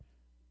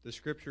The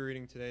scripture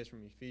reading today is from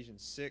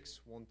Ephesians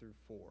 6, 1 through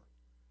 4.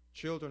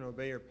 Children,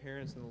 obey your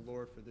parents in the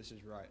Lord, for this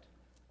is right.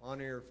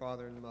 Honor your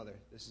father and mother.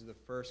 This is the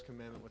first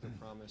commandment with a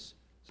promise,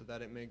 so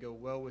that it may go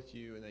well with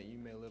you and that you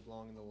may live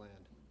long in the land.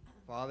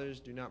 Fathers,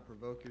 do not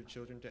provoke your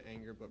children to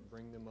anger, but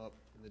bring them up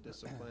in the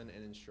discipline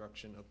and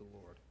instruction of the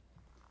Lord.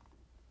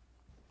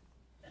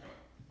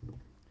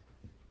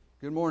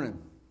 Good morning.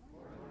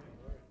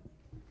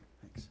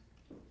 Thanks.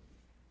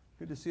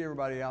 Good to see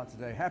everybody out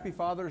today. Happy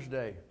Father's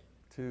Day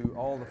to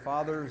all the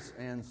fathers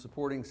and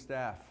supporting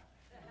staff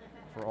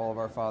for all of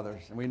our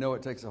fathers. And we know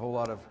it takes a whole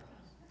lot of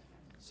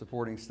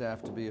supporting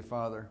staff to be a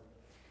father.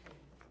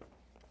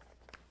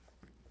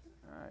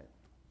 All right.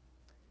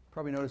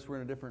 Probably noticed we're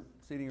in a different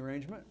seating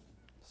arrangement.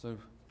 So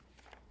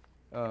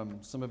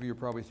some of you are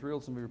probably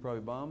thrilled, some of you are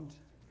probably bummed.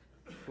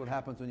 That's what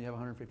happens when you have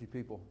 150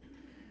 people.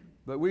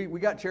 But we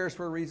got chairs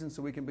for a reason,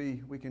 so we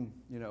can,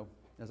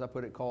 as I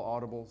put it, call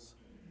audibles.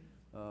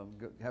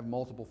 Have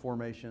multiple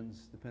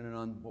formations, depending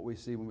on what we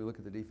see when we look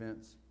at the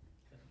defense.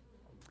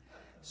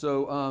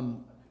 So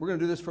we're going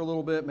to do this for a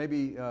little bit.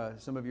 Maybe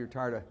some of you are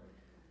tired of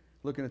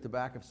looking at the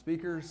back of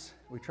speakers.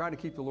 We try to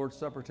keep the Lord's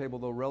Supper table,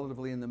 though,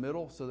 relatively in the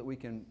middle so that we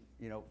can,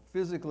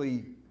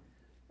 physically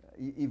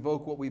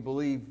evoke what we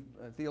believe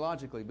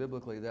theologically,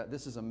 biblically, that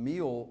this is a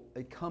meal,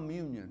 a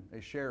communion,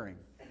 a sharing.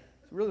 So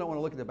we really don't want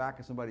to look at the back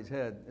of somebody's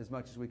head as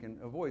much as we can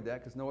avoid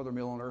that, because no other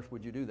meal on earth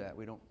would you do that.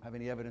 We don't have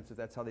any evidence that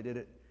that's how they did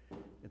it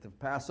at the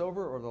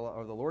Passover or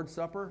the Lord's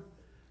Supper.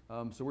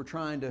 So we're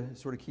trying to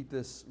sort of keep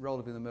this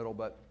relatively in the middle,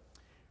 but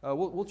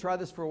we'll try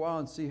this for a while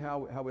and see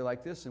how we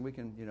like this, and we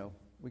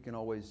can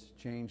always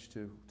change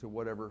to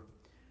whatever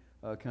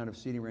kind of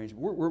seating range.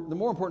 The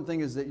more important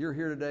thing is that you're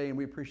here today, and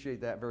we appreciate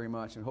that very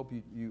much, and hope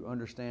you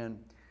understand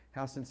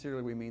how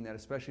sincerely we mean that,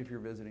 especially if you're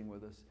visiting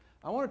with us.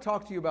 I want to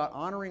talk to you about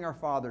honoring our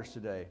fathers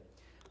today,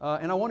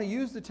 and I want to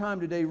use the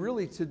time today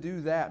really to do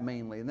that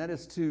mainly, and that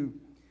is to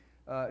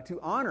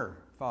honor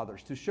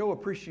fathers, to show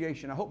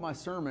appreciation. I hope my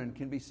sermon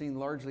can be seen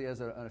largely as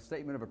a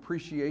statement of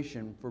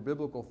appreciation for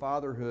biblical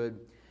fatherhood.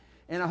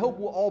 And I hope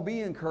we'll all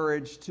be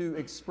encouraged to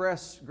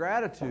express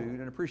gratitude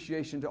and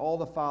appreciation to all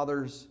the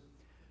fathers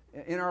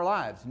in our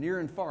lives, near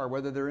and far,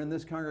 whether they're in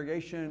this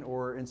congregation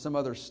or in some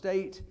other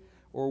state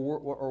or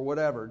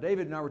whatever.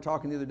 David and I were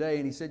talking the other day,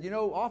 and he said,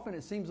 often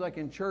it seems like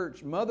in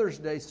church, Mother's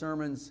Day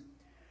sermons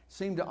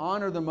seem to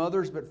honor the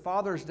mothers, but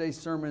Father's Day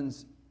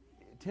sermons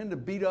tend to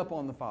beat up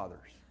on the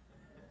fathers.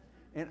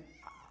 And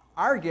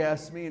our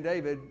guess, me and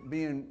David,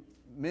 being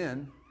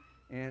men,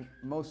 and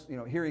most,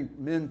 hearing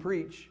men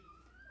preach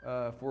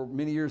for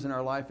many years in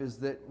our life, is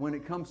that when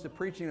it comes to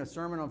preaching a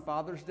sermon on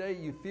Father's Day,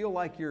 you feel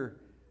like you're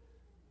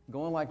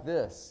going like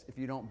this if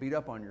you don't beat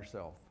up on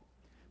yourself.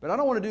 But I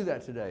don't want to do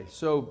that today.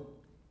 So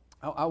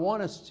I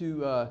want us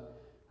to,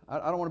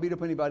 I don't want to beat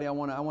up anybody. I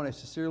want to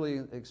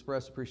sincerely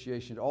express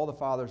appreciation to all the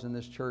fathers in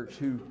this church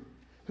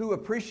who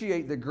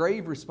appreciate the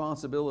grave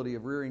responsibility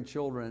of rearing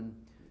children.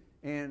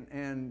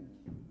 And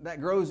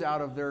that grows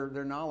out of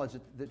their knowledge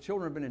that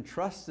children have been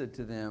entrusted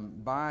to them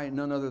by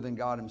none other than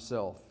God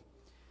Himself.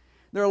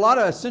 There are a lot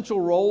of essential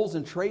roles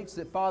and traits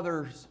that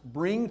fathers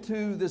bring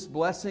to this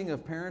blessing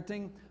of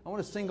parenting. I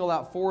want to single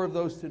out 4 of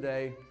those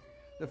today.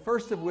 The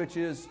first of which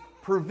is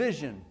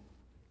provision.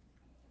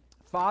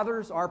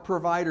 Fathers are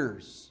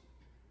providers.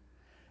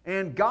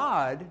 And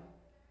God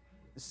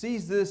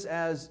sees this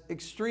as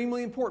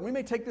extremely important. We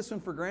may take this one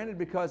for granted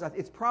because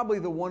it's probably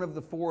the one of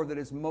the 4 that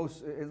is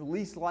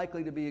least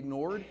likely to be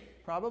ignored,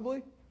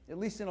 probably, at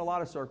least in a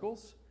lot of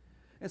circles.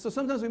 And so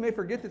sometimes we may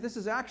forget that this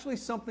is actually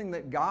something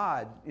that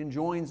God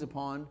enjoins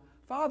upon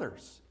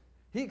fathers.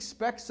 He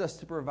expects us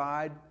to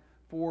provide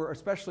for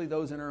especially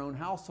those in our own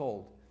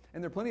household.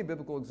 And there are plenty of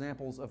biblical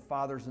examples of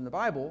fathers in the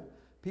Bible,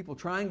 people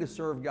trying to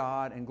serve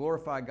God and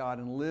glorify God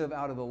and live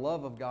out of the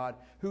love of God,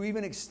 who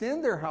even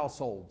extend their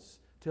households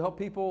to help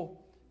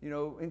people,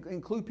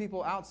 include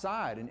people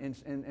outside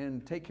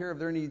and take care of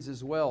their needs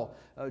as well.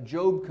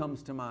 Job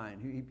comes to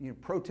mind. He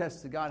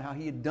protests to God how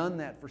he had done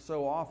that for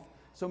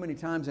so many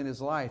times in his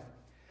life.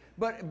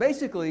 But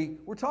basically,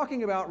 we're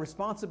talking about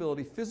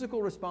responsibility,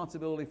 physical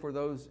responsibility for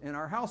those in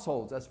our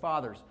households as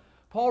fathers.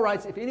 Paul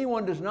writes, if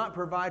anyone does not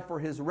provide for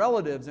his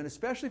relatives, and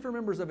especially for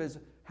members of his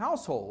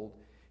household,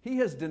 he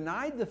has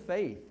denied the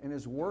faith and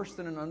is worse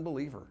than an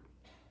unbeliever.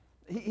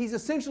 He's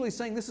essentially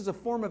saying this is a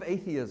form of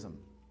atheism.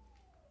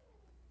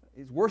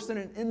 He's worse than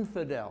an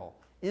infidel,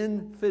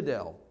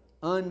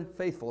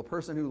 unfaithful, a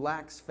person who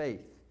lacks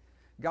faith.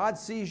 God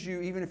sees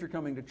you even if you're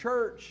coming to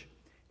church,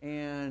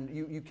 and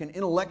you can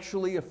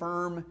intellectually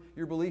affirm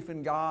your belief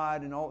in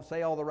God and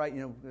say all the right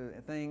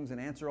things and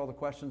answer all the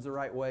questions the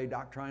right way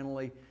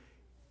doctrinally.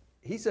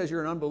 He says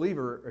you're an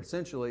unbeliever,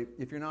 essentially,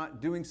 if you're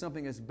not doing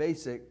something as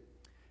basic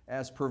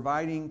as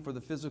providing for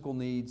the physical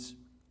needs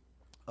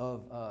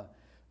of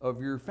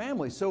your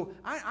family. So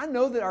I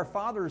know that our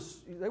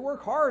fathers, they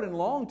work hard and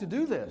long to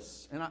do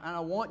this. And I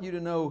want you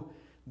to know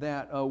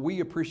that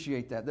we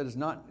appreciate that. That does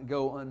not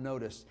go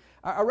unnoticed.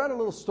 I read a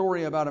little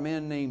story about a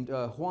man named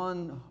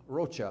Juan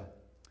Rocha.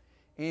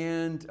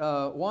 And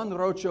Juan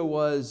Rocha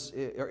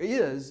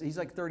he's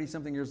like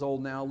 30-something years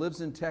old now,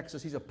 lives in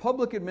Texas. He's a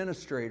public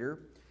administrator,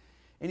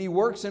 and he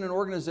works in an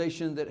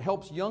organization that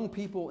helps young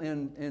people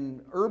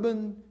in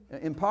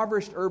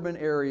impoverished urban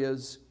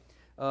areas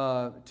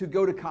to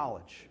go to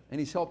college. And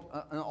he's helped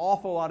an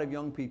awful lot of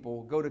young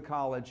people go to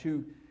college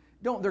who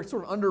they're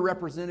sort of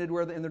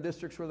underrepresented in their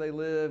districts where they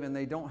live, and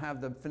they don't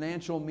have the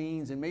financial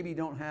means and maybe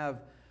don't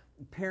have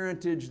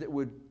parentage that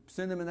would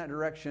send them in that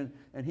direction.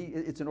 And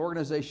it's an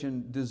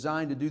organization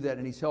designed to do that,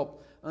 and he's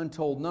helped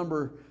untold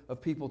number of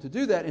people to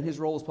do that in his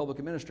role as public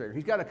administrator.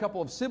 He's got a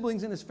couple of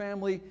siblings in his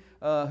family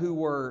who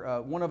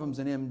were, one of them's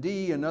an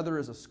MD, another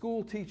is a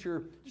school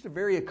teacher, just a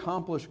very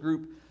accomplished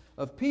group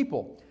of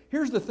people.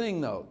 Here's the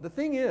thing, though. The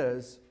thing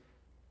is,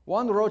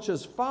 Juan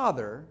Rocha's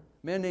father,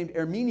 a man named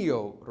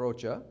Herminio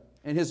Rocha,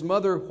 and his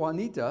mother,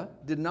 Juanita,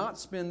 did not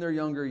spend their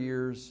younger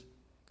years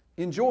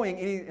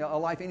enjoying a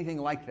life anything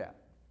like that.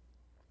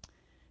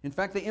 In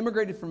fact, they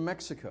immigrated from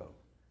Mexico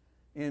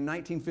in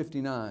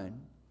 1959,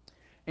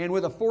 and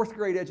with a fourth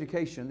grade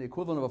education, the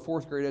equivalent of a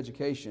fourth grade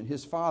education,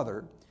 his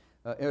father,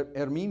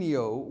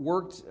 Herminio,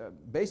 worked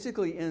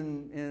basically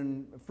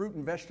in fruit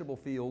and vegetable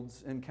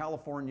fields in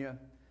California,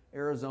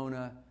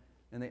 Arizona,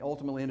 and they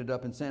ultimately ended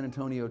up in San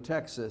Antonio,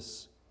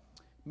 Texas,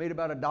 made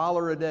about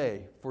 $1 a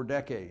day for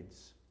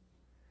decades,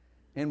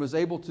 and was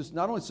able to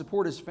not only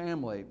support his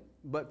family,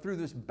 but through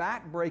this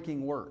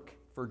back-breaking work,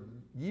 for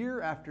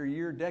year after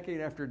year,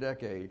 decade after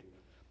decade,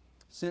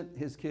 sent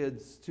his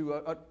kids to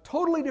a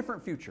totally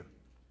different future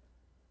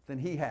than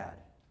he had,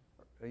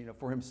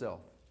 for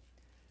himself.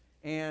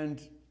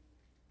 And,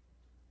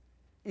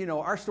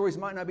 our stories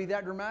might not be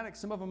that dramatic.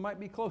 Some of them might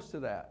be close to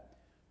that.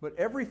 But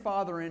every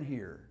father in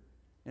here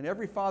and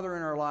every father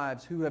in our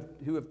lives who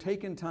have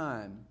taken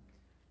time,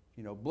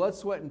 blood,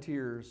 sweat, and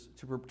tears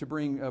to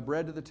bring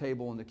bread to the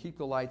table and to keep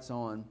the lights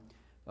on,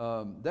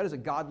 that is a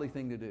godly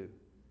thing to do.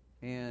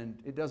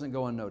 And it doesn't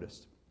go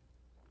unnoticed.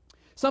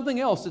 Something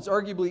else that's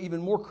arguably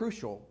even more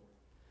crucial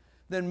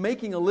than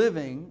making a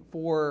living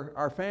for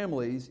our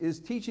families is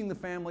teaching the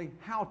family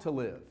how to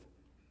live.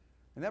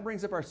 And that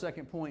brings up our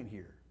second point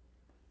here.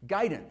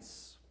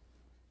 Guidance,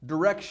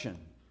 direction.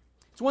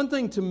 It's one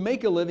thing to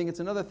make a living,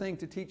 it's another thing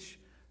to teach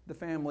the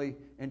family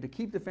and to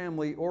keep the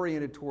family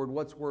oriented toward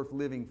what's worth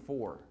living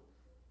for.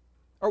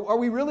 Are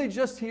we really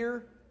just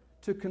here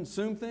to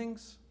consume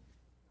things?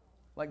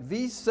 Like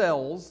these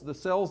cells, the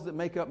cells that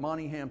make up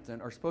Monty Hampton,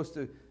 are supposed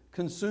to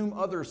consume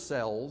other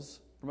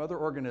cells from other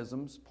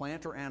organisms,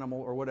 plant or animal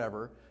or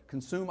whatever,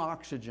 consume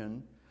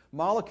oxygen.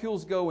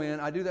 Molecules go in.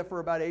 I do that for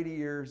about 80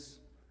 years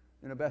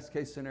in a best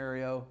case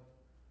scenario,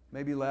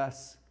 maybe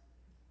less.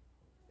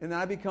 And then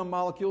I become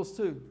molecules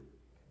too.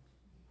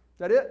 Is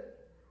that it?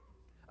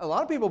 A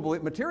lot of people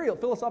believe,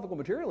 philosophical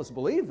materialists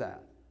believe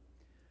that.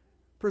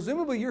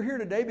 Presumably you're here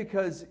today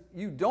because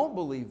you don't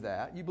believe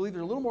that. You believe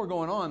there's a little more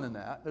going on than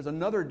that. There's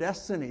another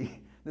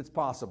destiny that's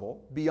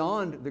possible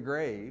beyond the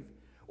grave.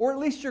 Or at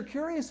least you're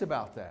curious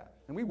about that.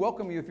 And we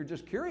welcome you if you're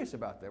just curious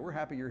about that. We're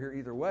happy you're here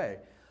either way.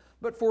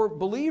 But for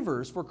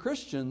believers, for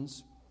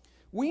Christians,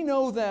 we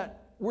know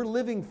that we're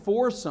living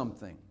for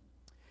something.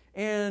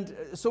 And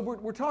so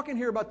we're talking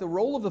here about the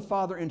role of the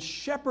Father in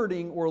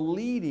shepherding or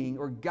leading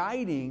or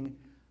guiding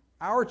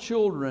our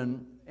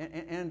children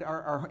and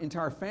our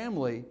entire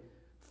family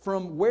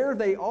from where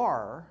they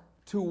are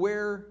to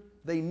where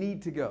they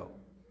need to go.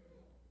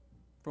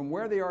 From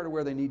where they are to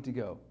where they need to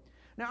go.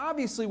 Now,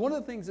 obviously, one of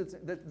the things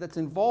that's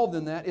involved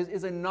in that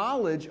is a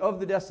knowledge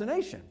of the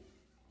destination,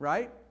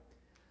 right?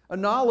 A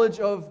knowledge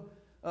of,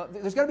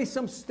 there's got to be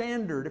some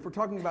standard if we're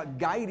talking about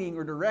guiding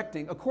or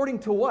directing. According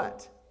to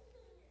what?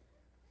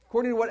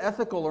 According to what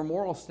ethical or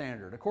moral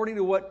standard? According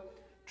to what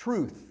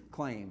truth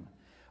claim?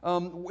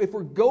 If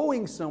we're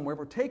going somewhere, if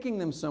we're taking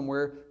them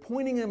somewhere,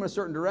 pointing them in a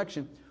certain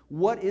direction,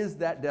 what is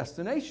that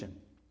destination?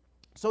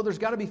 So there's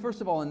got to be,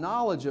 first of all, a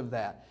knowledge of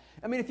that.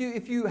 I mean,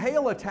 if you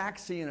hail a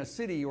taxi in a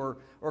city or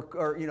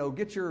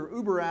get your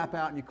Uber app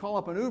out and you call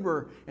up an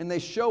Uber and they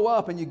show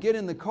up and you get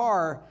in the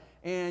car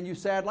and you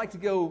say, I'd like to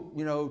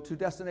go, to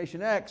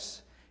destination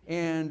X,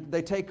 and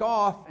they take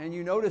off and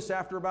you notice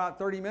after about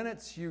 30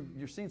 minutes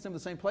you're seeing some of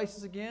the same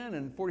places again,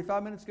 and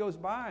 45 minutes goes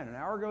by and an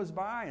hour goes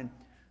by and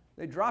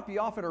they drop you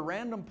off at a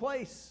random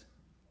place.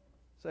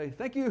 Say,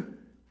 thank you.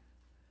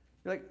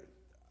 You're like,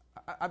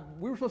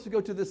 we were supposed to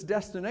go to this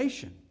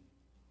destination.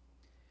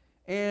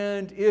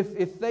 And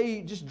if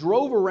they just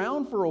drove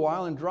around for a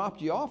while and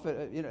dropped you off at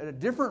a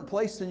different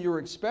place than you were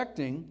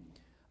expecting,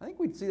 I think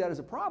we'd see that as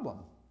a problem.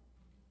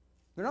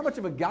 They're not much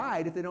of a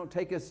guide if they don't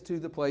take us to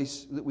the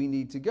place that we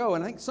need to go.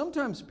 And I think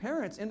sometimes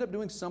parents end up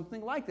doing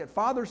something like that.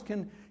 Fathers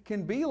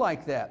can be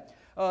like that.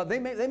 They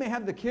may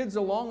have the kids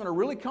along on a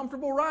really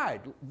comfortable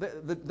ride.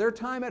 Their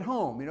time at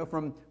home,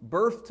 from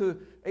birth to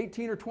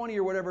 18 or 20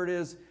 or whatever it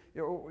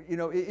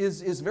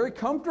is very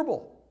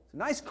comfortable. It's a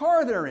nice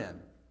car they're in.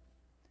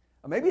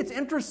 Maybe it's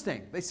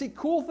interesting. They see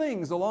cool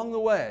things along the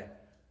way.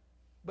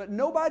 But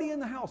nobody in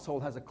the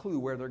household has a clue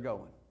where they're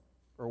going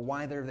or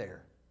why they're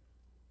there.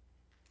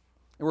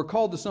 And we're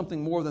called to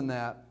something more than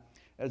that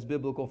as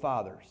biblical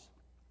fathers.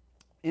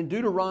 In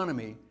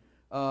Deuteronomy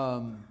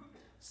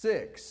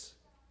 6,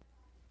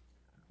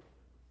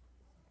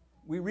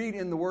 we read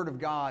in the Word of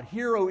God,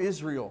 "Hear, O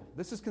Israel."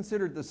 This is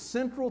considered the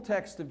central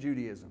text of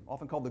Judaism,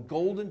 often called the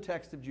golden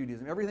text of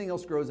Judaism. Everything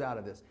else grows out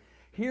of this.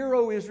 "Hear,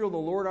 O Israel, the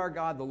Lord our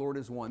God, the Lord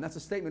is one." That's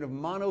a statement of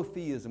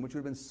monotheism, which would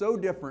have been so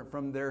different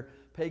from their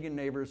pagan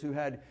neighbors who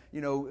had,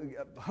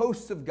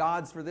 hosts of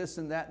gods for this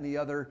and that and the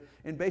other.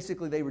 And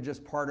basically they were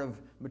just part of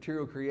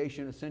material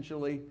creation,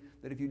 essentially,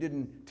 that if you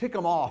didn't tick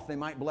them off, they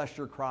might bless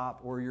your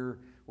crop or your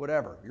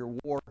whatever, your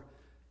war.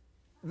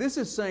 This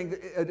is saying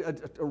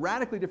a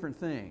radically different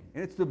thing.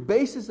 And it's the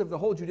basis of the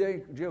whole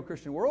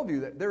Judeo-Christian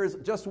worldview that there is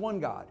just one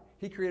God.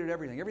 He created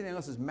everything. Everything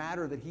else is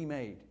matter that He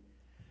made.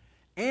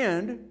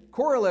 And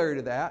corollary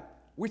to that,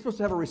 we're supposed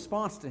to have a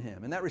response to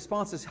Him. And that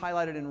response is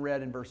highlighted in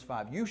red in verse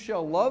 5. "You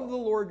shall love the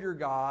Lord your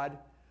God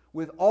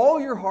with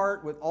all your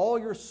heart, with all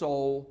your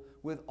soul,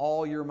 with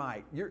all your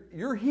might."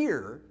 You're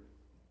here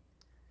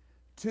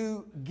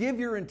to give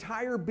your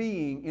entire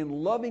being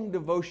in loving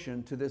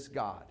devotion to this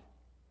God.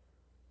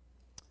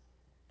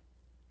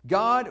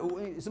 God,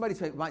 somebody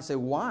might say,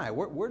 why?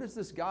 Where does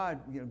this God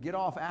get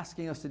off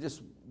asking us to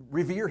just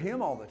revere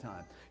Him all the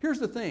time? Here's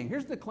the thing.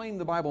 Here's the claim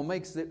the Bible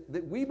makes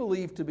that we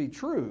believe to be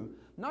true,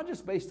 not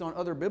just based on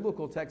other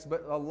biblical texts,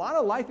 but a lot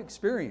of life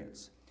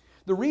experience.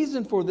 The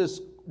reason for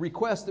this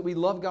request that we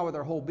love God with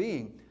our whole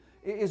being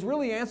is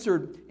really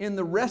answered in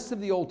the rest of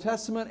the Old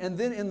Testament and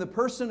then in the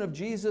person of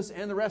Jesus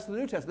and the rest of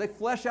the New Testament. They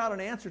flesh out an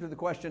answer to the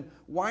question,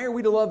 why are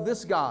we to love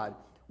this God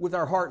with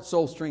our heart,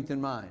 soul, strength,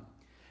 and mind?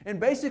 And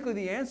basically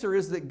the answer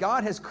is that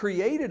God has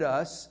created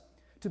us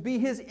to be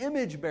His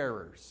image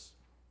bearers.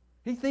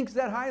 He thinks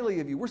that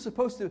highly of you. We're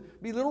supposed to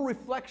be little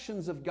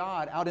reflections of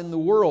God out in the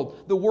world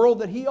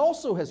that He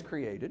also has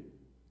created.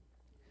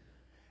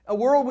 A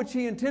world which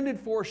He intended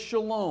for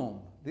shalom.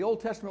 The Old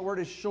Testament word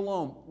is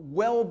shalom,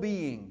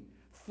 well-being,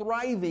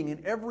 thriving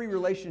in every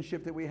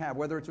relationship that we have,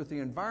 whether it's with the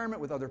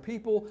environment, with other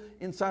people,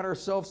 inside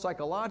ourselves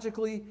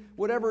psychologically,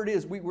 whatever it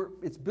is.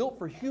 It's built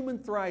for human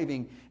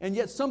thriving, and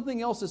yet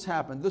something else has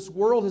happened. This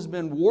world has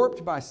been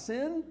warped by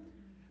sin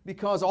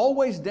because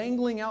always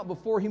dangling out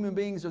before human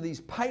beings are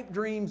these pipe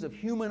dreams of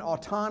human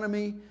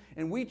autonomy,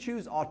 and we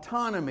choose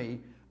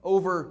autonomy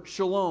over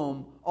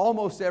shalom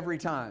almost every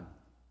time.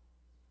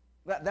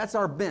 That's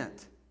our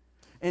bent.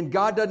 And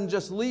God doesn't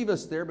just leave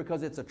us there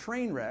because it's a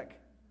train wreck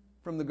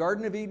from the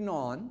Garden of Eden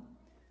on,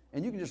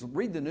 and you can just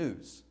read the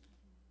news.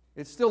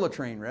 It's still a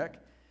train wreck.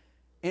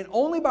 And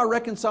only by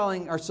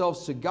reconciling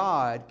ourselves to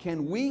God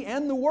can we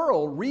and the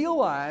world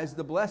realize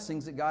the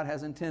blessings that God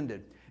has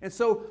intended. And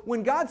so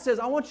when God says,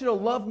 I want you to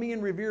love me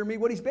and revere me,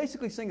 what He's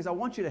basically saying is, I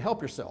want you to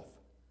help yourself.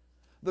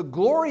 The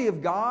glory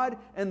of God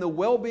and the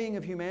well-being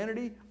of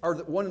humanity are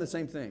one and the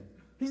same thing.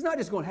 He's not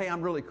just going, hey,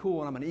 I'm really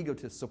cool and I'm an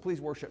egotist, so please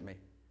worship me.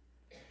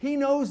 He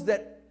knows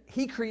that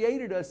He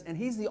created us, and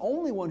He's the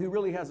only one who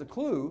really has a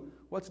clue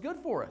what's good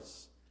for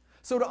us.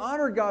 So to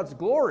honor God's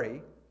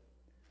glory,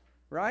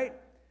 right,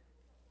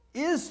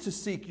 is to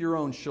seek your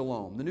own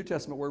shalom. The New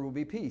Testament word will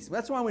be peace.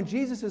 That's why when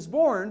Jesus is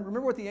born,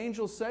 remember what the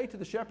angels say to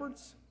the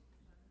shepherds?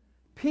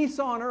 Peace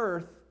on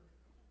earth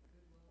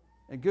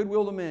and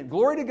goodwill to men.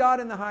 Glory to God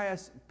in the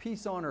highest,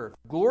 peace on earth.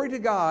 Glory to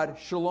God,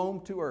 shalom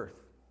to earth.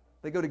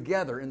 They go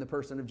together in the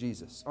person of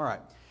Jesus. All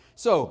right.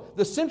 So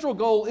the central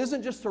goal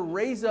isn't just to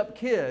raise up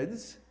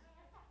kids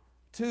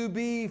to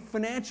be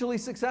financially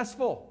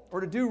successful or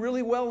to do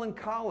really well in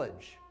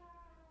college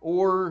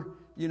or,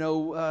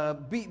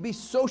 be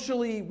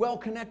socially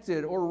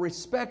well-connected or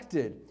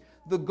respected.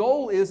 The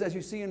goal is, as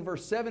you see in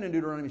verse 7 in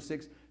Deuteronomy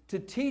 6, to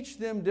teach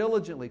them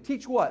diligently.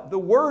 Teach what? The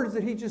words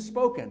that He just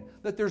spoken,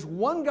 that there's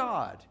one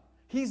God.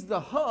 He's the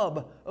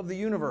hub of the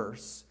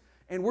universe,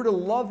 and we're to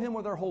love Him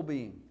with our whole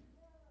being.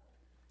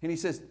 And He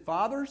says,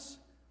 fathers,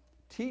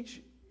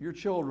 teach your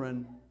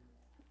children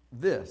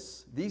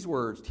these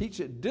words. Teach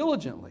it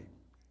diligently.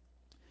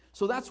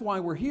 So that's why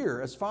we're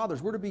here as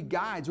fathers. We're to be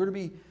guides. We're to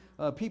be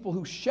people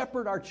who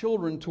shepherd our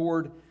children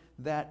toward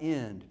that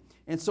end.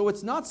 And so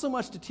it's not so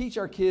much to teach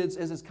our kids,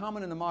 as is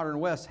common in the modern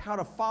West, how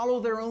to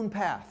follow their own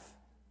path.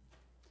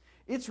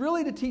 It's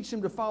really to teach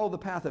them to follow the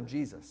path of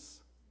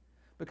Jesus.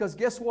 Because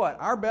guess what?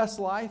 Our best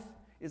life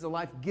is a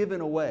life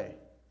given away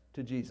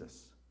to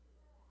Jesus.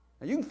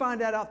 Now you can find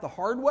that out the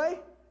hard way.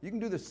 You can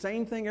do the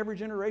same thing every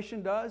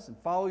generation does and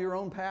follow your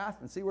own path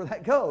and see where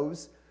that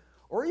goes.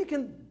 Or you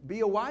can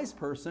be a wise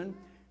person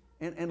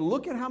and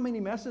look at how many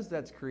messes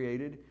that's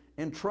created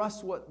and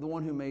trust what the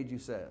one who made you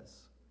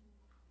says.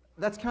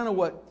 That's kind of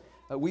what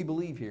we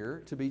believe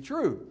here to be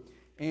true.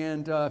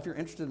 And if you're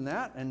interested in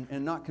that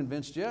and not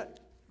convinced yet,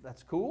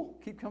 that's cool.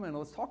 Keep coming.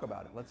 Let's talk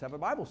about it. Let's have a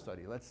Bible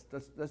study. Let's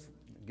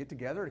get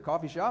together at a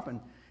coffee shop and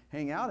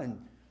hang out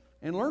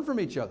and learn from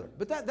each other.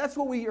 But that's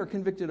what we are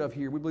convicted of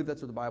here. We believe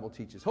that's what the Bible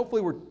teaches.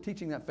 Hopefully we're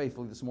teaching that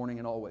faithfully this morning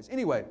and always.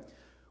 Anyway,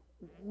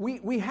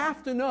 we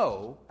have to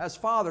know, as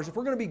fathers, if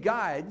we're going to be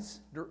guides,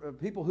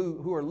 people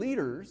who are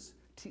leaders,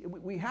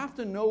 we have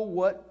to know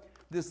what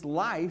this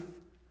life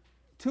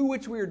to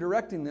which we are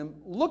directing them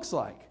looks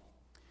like.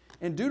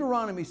 And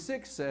Deuteronomy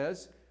 6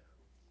 says,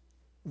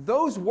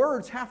 those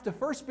words have to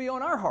first be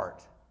on our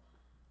heart.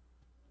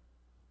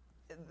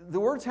 the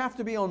words have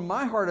to be on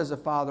my heart as a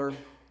father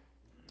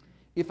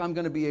if I'm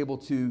going to be able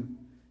to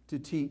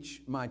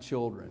teach my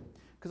children.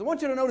 Because I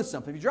want you to notice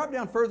something. If you drop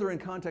down further in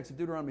context of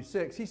Deuteronomy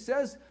 6, he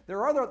says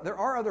there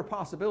are other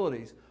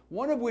possibilities,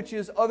 one of which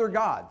is other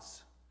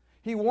gods.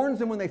 He warns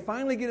them when they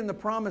finally get in the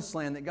promised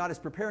land that God is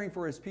preparing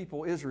for his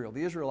people, Israel,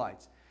 the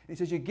Israelites. And he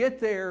says, you get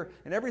there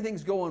and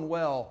everything's going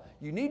well.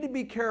 You need to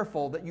be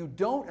careful that you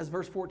don't, as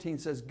verse 14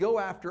 says, go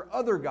after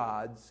other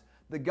gods,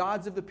 the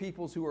gods of the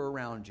peoples who are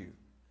around you.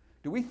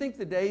 Do we think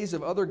the days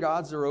of other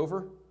gods are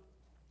over?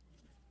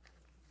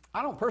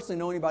 I don't personally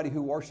know anybody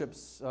who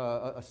worships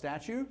a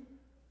statue,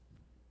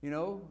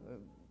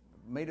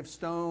 made of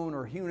stone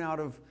or hewn out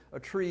of a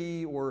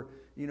tree or,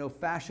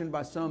 fashioned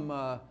by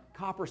some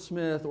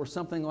coppersmith or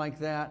something like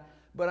that.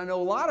 But I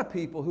know a lot of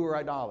people who are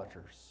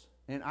idolaters,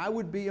 and I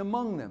would be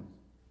among them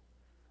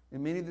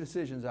in many of the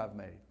decisions I've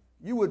made.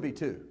 You would be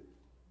too,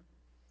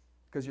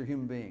 because you're a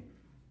human being.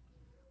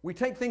 We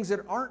take things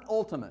that aren't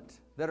ultimate,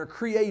 that are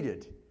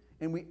created,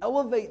 and we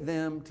elevate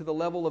them to the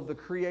level of the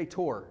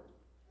Creator,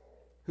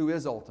 who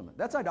is ultimate.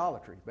 That's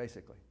idolatry,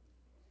 basically.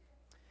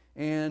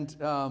 And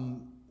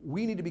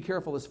we need to be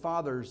careful as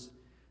fathers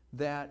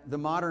that the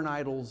modern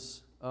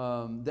idols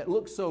that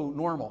look so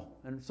normal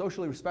and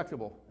socially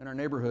respectable in our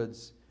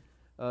neighborhoods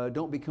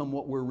don't become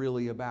what we're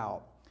really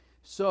about.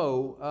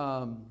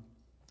 So,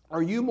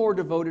 are you more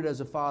devoted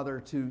as a father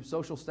to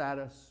social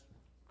status,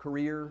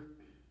 career,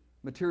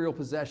 material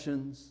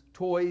possessions,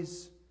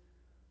 toys?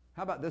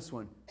 How about this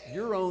one?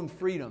 Your own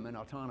freedom and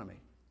autonomy.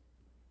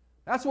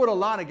 That's what a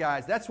lot of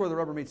guys, that's where the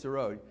rubber meets the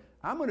road.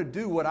 I'm going to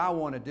do what I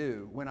want to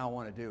do when I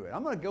want to do it.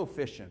 I'm going to go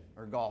fishing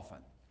or golfing.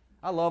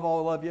 I love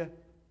all of you,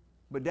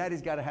 but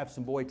Daddy's got to have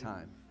some boy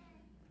time.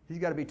 He's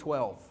got to be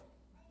 12.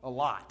 A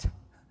lot.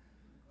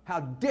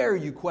 How dare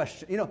you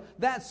question?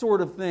 That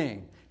sort of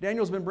thing.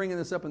 Daniel's been bringing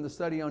this up in the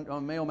study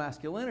on male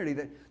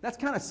masculinity.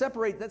 That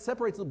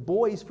separates the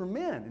boys from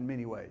men in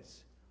many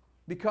ways.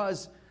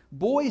 Because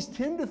boys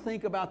tend to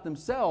think about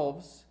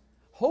themselves.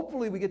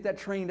 Hopefully we get that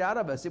trained out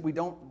of us. If we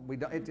don't,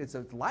 it's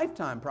a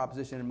lifetime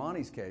proposition in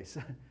Monty's case.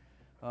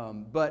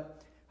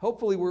 But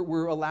hopefully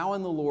we're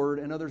allowing the Lord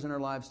and others in our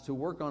lives to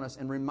work on us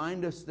and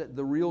remind us that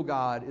the real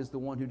God is the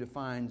one who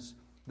defines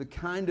the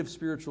kind of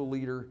spiritual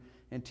leader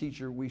and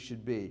teacher we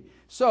should be.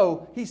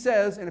 So he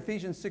says in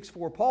Ephesians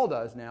 6:4, Paul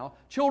does now,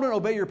 children,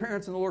 obey your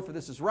parents in the Lord, for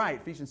this is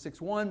right. Ephesians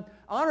 6:1,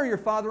 honor your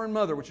father and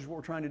mother, which is what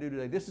we're trying to do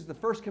today. This is the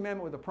first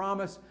commandment with a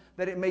promise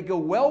that it may go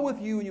well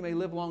with you and you may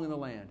live long in the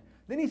land.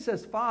 Then he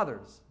says,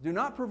 fathers, do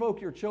not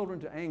provoke your children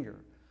to anger,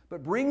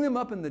 but bring them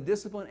up in the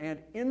discipline and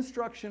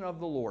instruction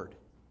of the Lord.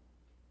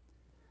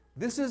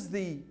 This is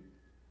the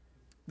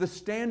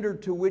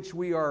standard to which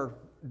we are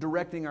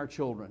directing our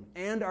children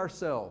and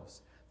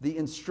ourselves. The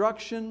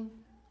instruction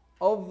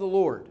of the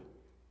Lord.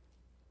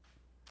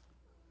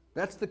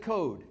 That's the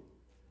code.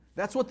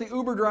 That's what the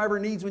Uber driver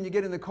needs when you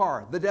get in the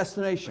car, the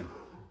destination.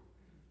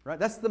 Right?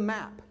 That's the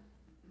map.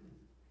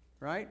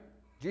 Right?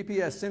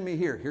 GPS, send me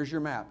here. Here's your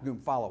map. Boom,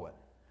 follow it.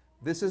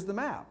 This is the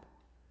map.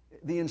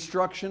 The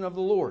instruction of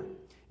the Lord.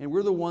 And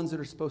we're the ones that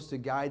are supposed to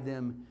guide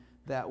them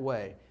that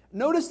way.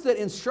 Notice that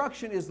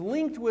instruction is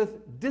linked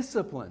with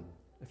discipline.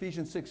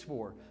 Ephesians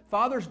 6:4.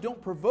 Fathers,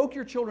 don't provoke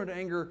your children to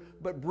anger,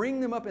 but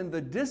bring them up in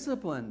the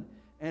discipline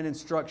and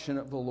instruction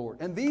of the Lord.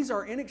 And these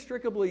are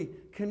inextricably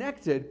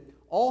connected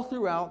all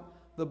throughout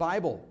the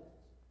Bible.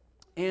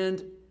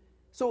 And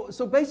so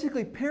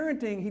basically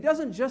parenting, he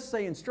doesn't just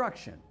say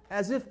instruction,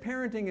 as if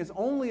parenting is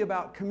only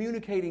about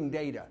communicating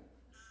data.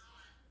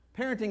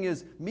 Parenting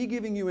is me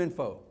giving you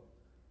info.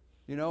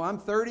 I'm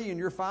 30 and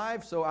you're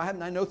 5, so I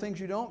know things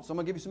you don't, so I'm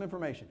going to give you some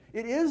information.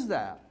 It is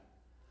that.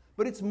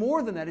 But it's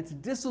more than that. It's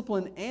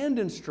discipline and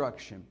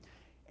instruction.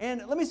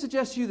 And let me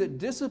suggest to you that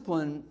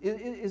discipline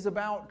is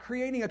about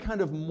creating a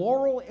kind of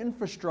moral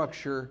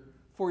infrastructure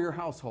for your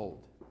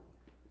household.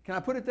 Can I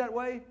put it that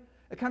way?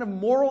 A kind of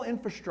moral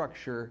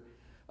infrastructure,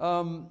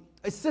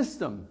 a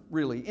system,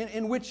 really,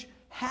 in which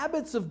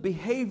habits of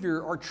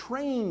behavior are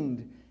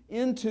trained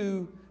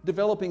into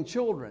developing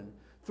children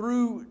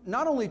through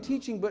not only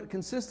teaching but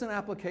consistent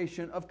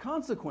application of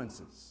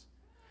consequences.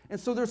 And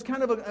so there's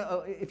kind of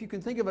if you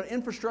can think of an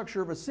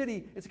infrastructure of a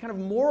city, it's a kind of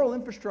moral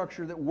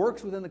infrastructure that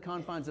works within the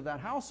confines of that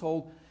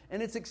household,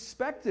 and it's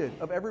expected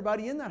of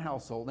everybody in that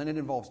household. And it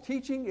involves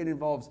teaching, it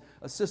involves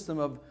a system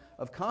of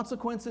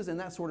consequences and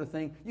that sort of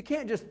thing. You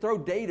can't just throw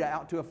data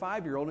out to a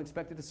 5-year-old and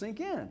expect it to sink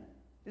in.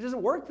 It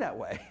doesn't work that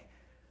way.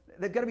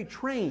 They've got to be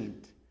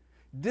trained.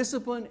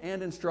 Discipline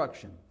and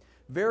instruction.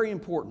 Very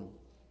important.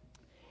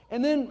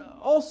 And then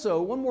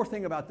also, one more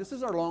thing about this. This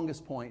is our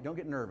longest point. Don't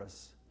get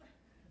nervous.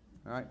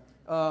 All right?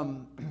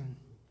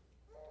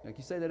 Like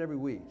you say that every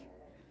week.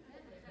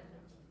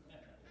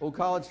 Old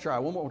college try.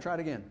 One more. We'll try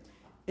it again.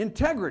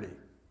 Integrity.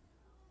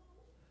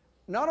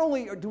 Not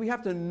only do we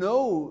have to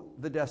know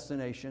the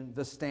destination,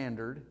 the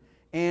standard,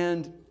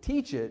 and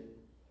teach it,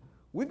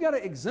 we've got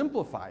to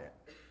exemplify it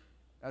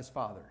as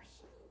fathers.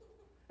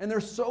 And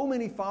there's so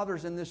many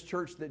fathers in this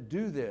church that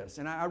do this.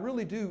 And I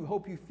really do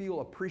hope you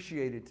feel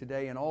appreciated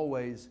today and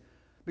always,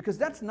 because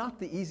that's not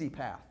the easy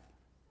path.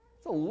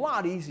 It's a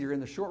lot easier in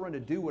the short run to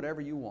do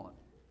whatever you want.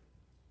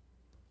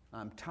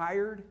 I'm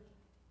tired.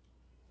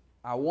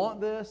 I want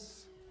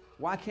this.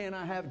 Why can't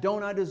I have it?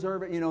 Don't I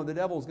deserve it? The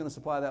devil's going to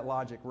supply that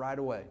logic right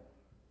away.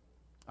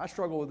 I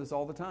struggle with this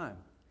all the time.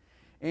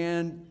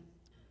 And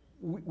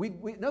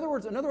in other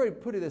words, another way to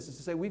put this is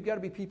to say we've got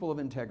to be people of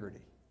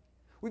integrity.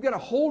 We've got to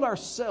hold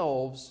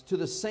ourselves to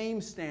the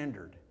same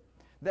standard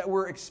that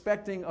we're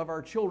expecting of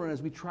our children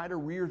as we try to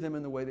rear them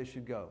in the way they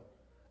should go.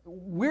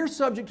 We're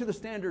subject to the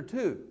standard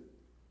too.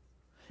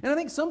 And I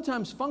think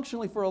sometimes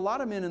functionally for a lot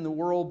of men in the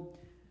world,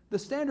 the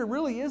standard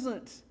really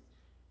isn't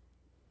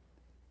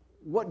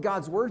what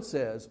God's Word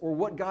says or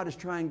what God is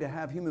trying to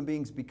have human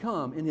beings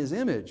become in His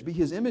image, be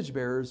His image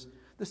bearers.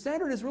 The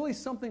standard is really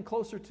something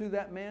closer to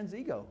that man's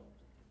ego.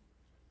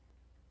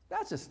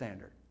 That's his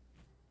standard.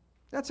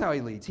 That's how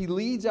he leads. He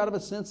leads out of a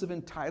sense of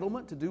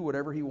entitlement to do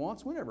whatever he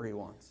wants, whenever he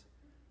wants.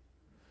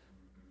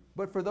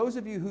 But for those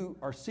of you who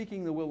are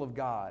seeking the will of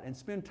God and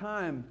spend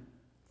time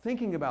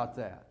thinking about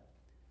that,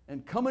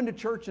 and coming to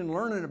church and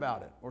learning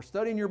about it, or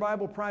studying your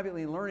Bible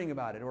privately and learning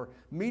about it, or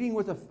meeting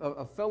with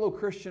a fellow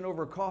Christian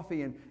over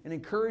coffee and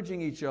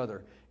encouraging each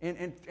other,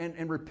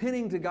 and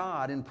repenting to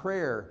God in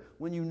prayer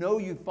when you know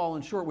you've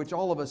fallen short, which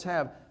all of us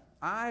have,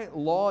 I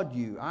laud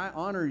you, I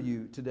honor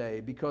you today,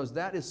 because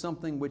that is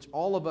something which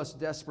all of us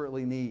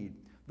desperately need.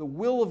 The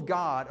will of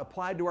God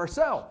applied to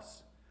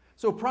ourselves.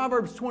 So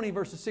Proverbs 20,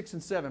 verses 6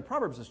 and 7.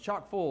 Proverbs is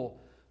chock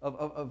full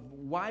of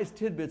wise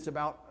tidbits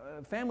about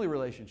family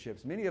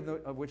relationships, many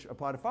of which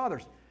apply to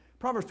fathers.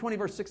 Proverbs 20,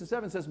 verse 6 and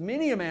 7 says,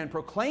 many a man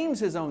proclaims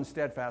his own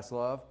steadfast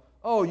love.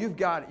 Oh, you've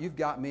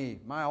got me,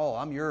 my all,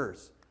 I'm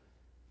yours.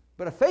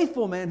 But a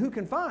faithful man who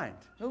can find?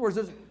 In other words,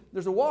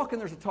 there's a walk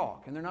and there's a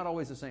talk, and they're not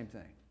always the same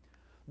thing.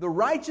 The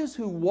righteous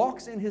who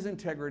walks in his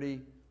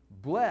integrity,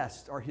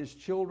 blessed are his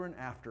children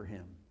after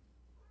him.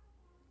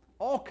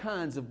 All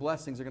kinds of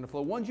blessings are going to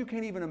flow, ones you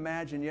can't even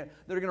imagine yet,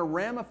 that are going to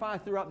ramify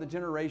throughout the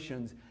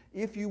generations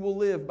if you will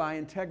live by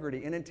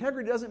integrity. And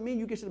integrity doesn't mean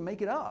you get to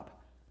make it up.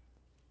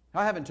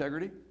 I have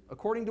integrity.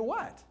 According to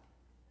what?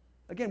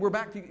 Again, we're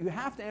back to, you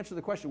have to answer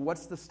the question,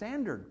 what's the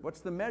standard?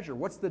 What's the measure?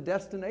 What's the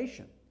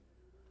destination?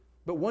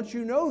 But once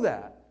you know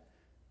that,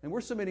 and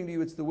we're submitting to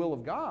you it's the will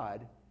of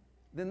God,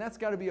 then that's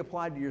got to be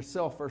applied to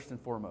yourself first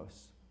and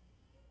foremost.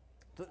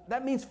 So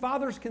that means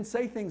fathers can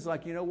say things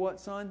like, you know what,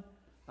 son?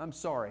 I'm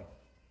sorry.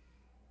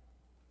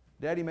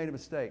 Daddy made a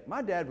mistake.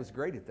 My dad was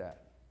great at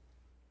that.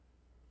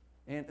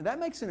 And that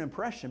makes an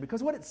impression,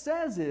 because what it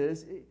says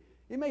is,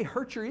 it may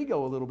hurt your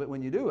ego a little bit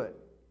when you do it.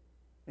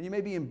 And you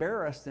may be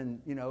embarrassed and,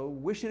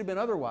 wish it had been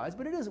otherwise,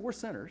 but it isn't. We're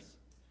sinners.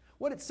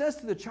 What it says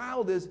to the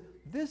child is,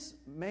 this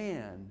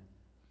man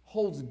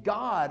holds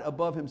God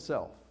above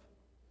himself.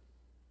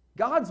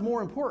 God's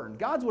more important.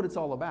 God's what it's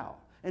all about.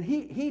 And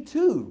he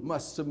too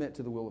must submit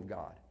to the will of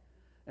God.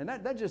 And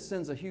that just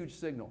sends a huge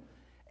signal.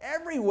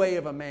 Every way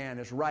of a man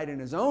is right in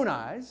his own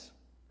eyes.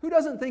 Who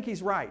doesn't think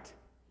he's right?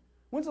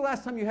 When's the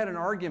last time you had an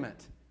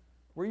argument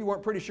where you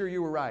weren't pretty sure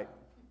you were right?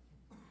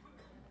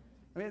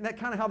 I mean, isn't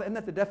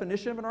that the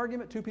definition of an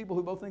argument? Two people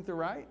who both think they're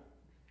right?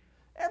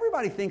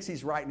 Everybody thinks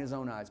he's right in his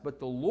own eyes, but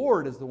the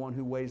Lord is the one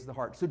who weighs the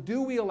heart. So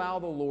do we allow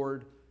the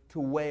Lord to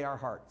weigh our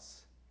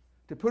hearts,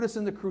 to put us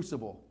in the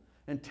crucible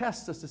and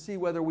test us to see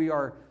whether we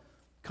are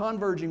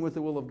converging with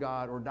the will of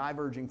God or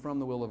diverging from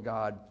the will of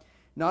God,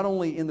 not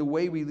only in the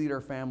way we lead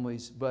our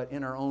families, but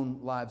in our own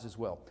lives as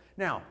well.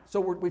 Now, so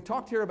we've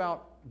talked here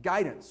about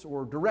guidance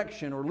or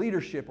direction or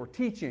leadership or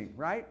teaching,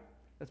 right?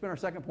 That's been our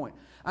second point.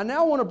 I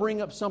now want to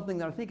bring up something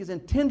that I think is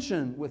in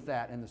tension with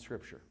that in the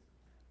Scripture.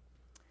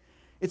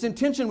 It's in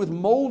tension with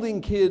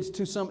molding kids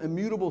to some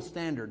immutable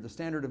standard, the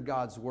standard of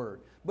God's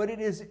Word. But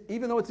it is,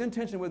 even though it's in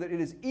tension with it, it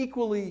is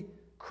equally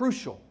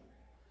crucial.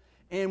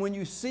 And when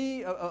you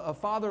see a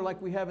father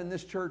like we have in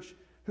this church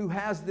who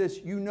has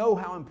this, you know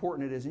how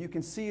important it is, and you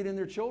can see it in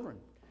their children.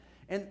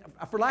 And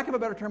for lack of a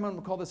better term, I'm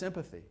going to call this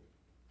empathy.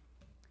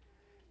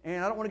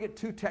 And I don't want to get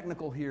too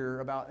technical here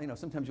about,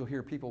 sometimes you'll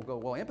hear people go,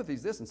 well, empathy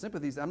is this and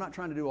sympathy is that. I'm not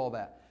trying to do all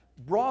that.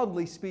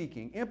 Broadly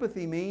speaking,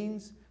 empathy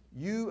means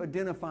you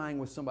identifying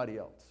with somebody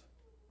else.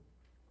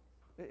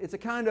 It's a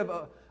kind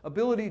of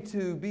ability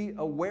to be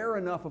aware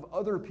enough of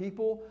other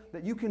people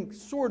that you can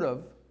sort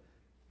of,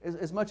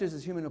 as much as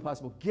is humanly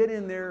possible, get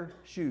in their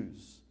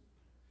shoes.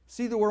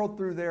 See the world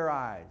through their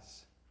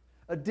eyes.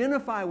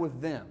 Identify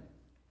with them.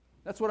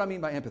 That's what I mean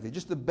by empathy.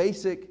 Just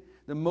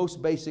the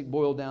most basic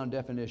boiled down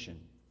definition.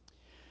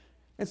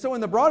 And so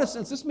in the broadest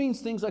sense, this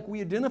means things like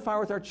we identify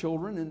with our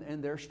children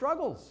and their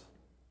struggles.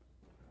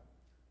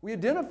 We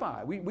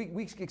identify.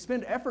 We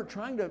expend effort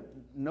trying to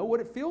know what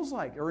it feels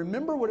like or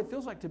remember what it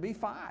feels like to be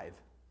 5,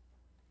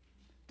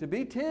 to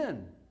be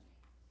 10,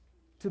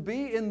 to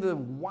be in the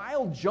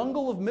wild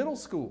jungle of middle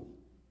school.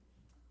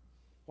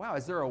 Wow,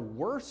 is there a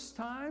worse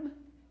time?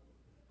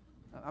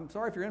 I'm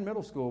sorry if you're in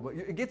middle school, but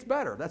it gets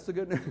better. That's the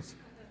good news,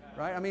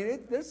 right? I mean,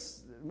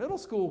 this middle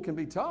school can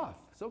be tough.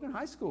 So can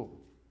high school.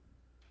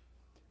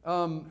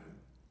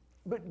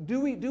 But do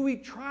we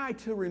try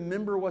to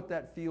remember what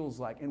that feels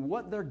like and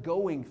what they're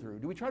going through?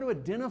 Do we try to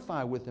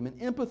identify with them and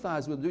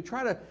empathize with them? Do we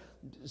try to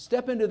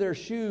step into their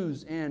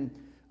shoes and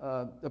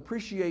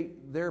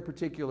appreciate their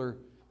particular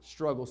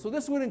struggle. So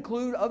this would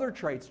include other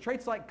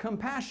traits like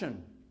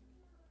compassion.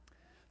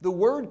 The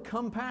word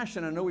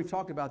compassion, I know we've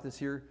talked about this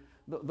here,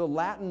 the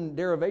Latin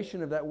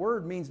derivation of that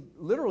word means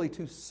literally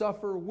to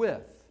suffer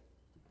with.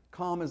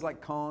 Com is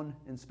like con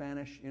in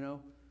Spanish,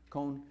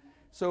 con.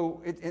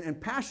 So, and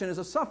passion is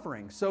a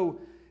suffering. So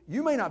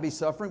you may not be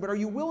suffering, but are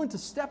you willing to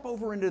step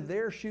over into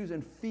their shoes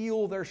and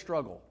feel their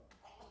struggle?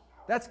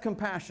 That's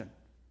compassion,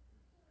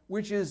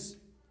 which the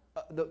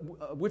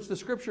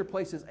Scripture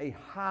places a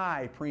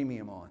high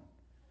premium on.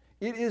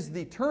 It is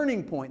the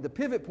turning point, the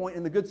pivot point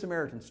in the Good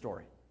Samaritan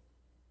story.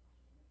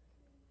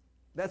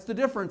 That's the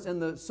difference in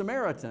the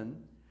Samaritan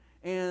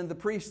and the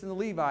priest and the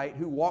Levite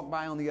who walked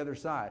by on the other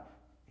side.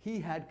 He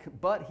had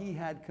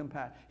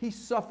compassion. He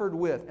suffered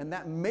with, and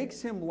that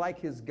makes him like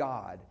his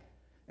God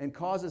and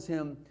causes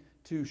him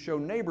to show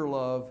neighbor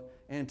love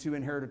and to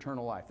inherit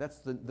eternal life. That's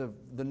the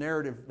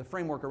narrative, the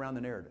framework around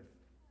the narrative.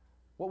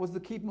 What was the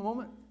key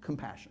moment?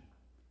 Compassion.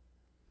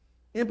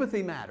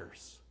 Empathy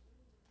matters.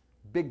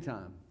 Big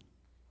time.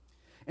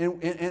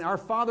 And our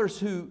fathers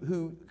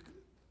who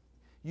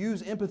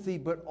use empathy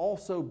but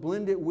also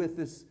blend it with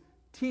this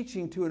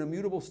teaching to an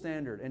immutable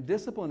standard and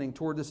disciplining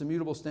toward this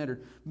immutable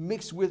standard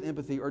mixed with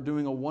empathy are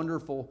doing a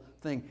wonderful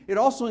thing. It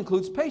also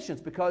includes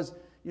patience because,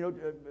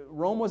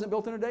 Rome wasn't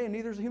built in a day and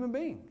neither is a human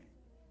being.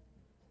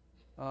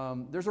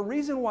 There's a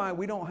reason why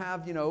we don't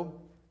have,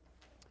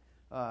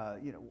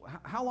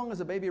 how long is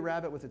a baby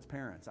rabbit with its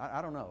parents?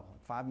 I don't know,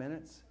 5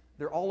 minutes?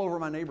 They're all over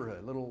my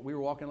neighborhood. We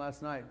were walking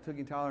last night,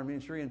 Tookie, Tyler, and me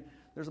and Sheree, and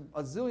there's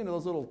a zillion of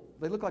those little,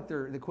 they look like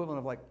they're the equivalent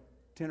of like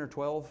 10 or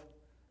 12.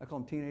 I call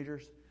them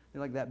teenagers.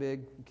 They're like that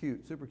big,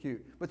 cute, super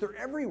cute. But they're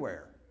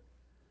everywhere.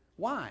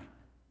 Why?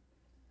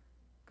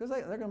 Because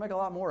they're going to make a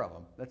lot more of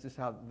them. That's just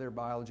how their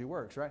biology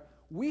works, right?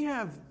 We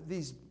have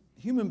these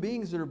human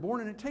beings that are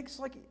born, and it takes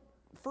like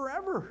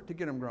forever to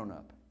get them grown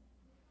up.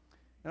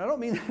 And I don't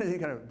mean that in any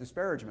kind of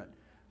disparagement.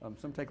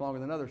 Some take longer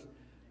than others.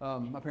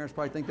 My parents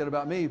probably think that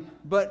about me.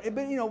 But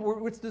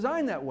it's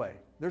designed that way.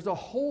 There's a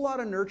whole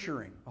lot of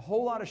nurturing, a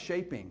whole lot of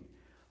shaping.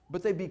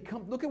 But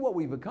look at what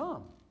we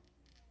become.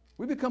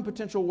 We become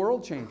potential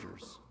world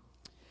changers.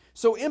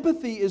 So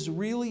empathy is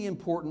really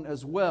important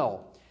as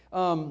well.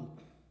 And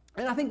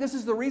I think this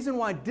is the reason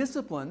why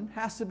discipline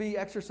has to be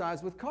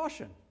exercised with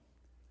caution.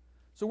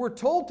 So we're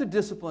told to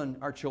discipline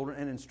our children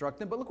and instruct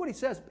them. But look what he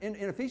says in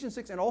Ephesians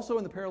 6 and also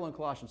in the parallel in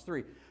Colossians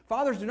 3.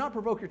 Fathers, do not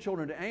provoke your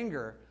children to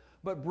anger,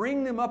 but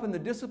bring them up in the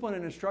discipline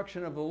and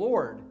instruction of the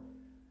Lord.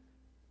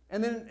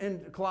 And then in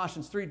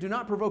Colossians 3, do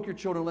not provoke your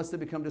children lest they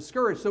become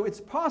discouraged. So it's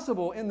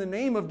possible in the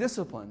name of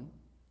discipline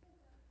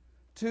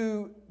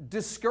to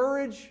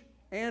discourage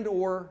and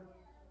or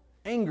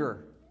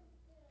anger,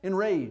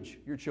 enrage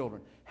your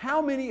children.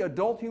 How many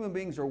adult human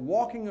beings are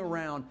walking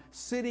around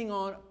sitting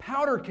on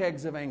powder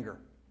kegs of anger?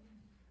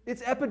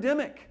 It's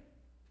epidemic.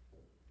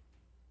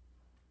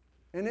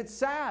 And it's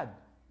sad.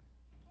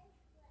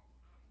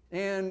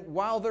 And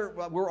while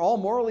we're all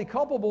morally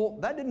culpable,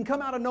 that didn't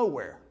come out of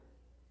nowhere.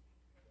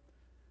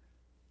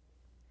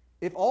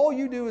 If all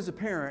you do as a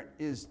parent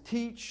is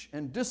teach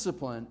and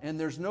discipline, and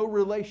there's no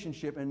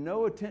relationship and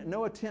no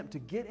attempt to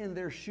get in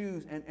their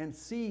shoes and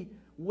see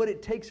what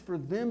it takes for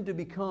them to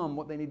become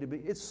what they need to be,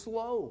 it's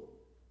slow.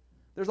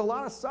 There's a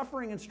lot of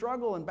suffering and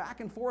struggle and back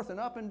and forth and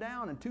up and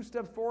down and 2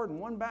 steps forward and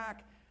 1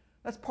 back.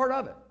 That's part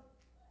of it.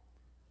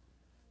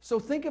 So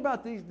think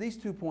about these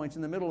 2 points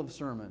in the middle of the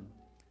sermon.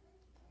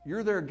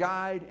 You're their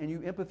guide and you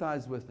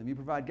empathize with them. You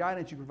provide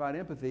guidance, you provide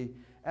empathy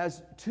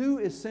as 2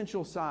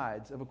 essential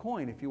sides of a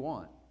coin if you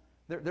want.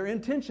 They're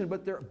in tension,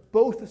 but they're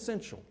both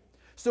essential.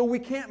 So we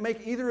can't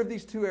make either of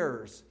these 2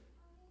 errors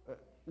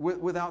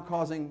without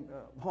causing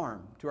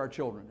harm to our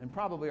children and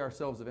probably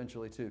ourselves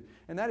eventually too.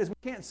 And that is, we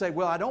can't say,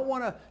 well, I don't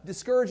want to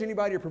discourage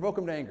anybody or provoke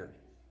them to anger.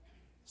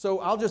 So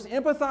I'll just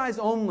empathize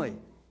only.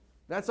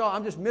 That's all.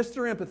 I'm just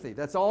Mr. Empathy.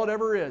 That's all it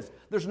ever is.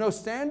 There's no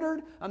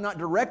standard. I'm not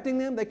directing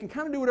them. They can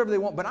kind of do whatever they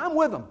want, but I'm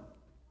with them.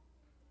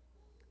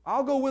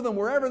 I'll go with them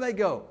wherever they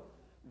go.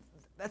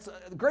 That's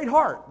a great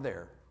heart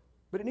there.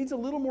 But it needs a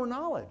little more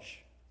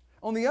knowledge.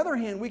 On the other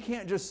hand, we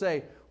can't just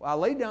say, well, I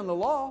laid down the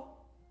law.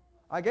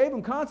 I gave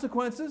them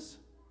consequences.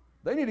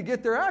 They need to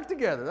get their act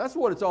together. That's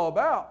what it's all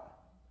about.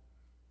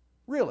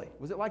 Really?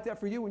 Was it like that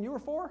for you when you were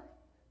 4?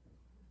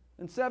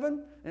 And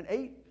 7? And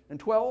 8? And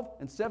 12?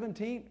 And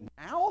 17?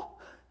 Now?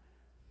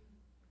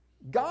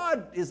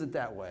 God isn't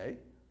that way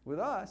with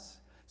us.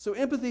 So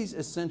empathy is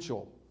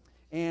essential.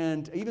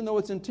 And even though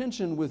it's in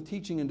tension with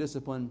teaching and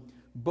discipline,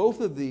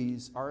 both of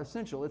these are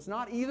essential. It's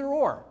not either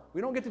or. We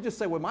don't get to just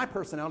say, well, my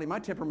personality, my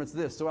temperament's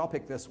this, so I'll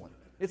pick this one.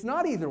 It's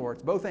not either or.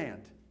 It's both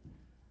and.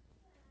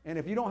 And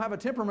if you don't have a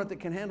temperament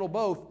that can handle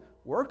both,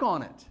 work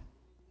on it.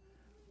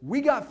 We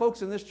got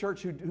folks in this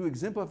church who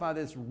exemplify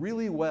this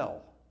really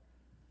well.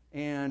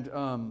 And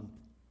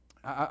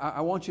I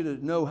want you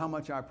to know how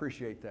much I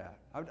appreciate that.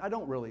 I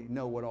don't really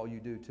know what all you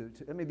do.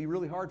 It may be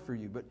really hard for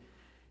you, but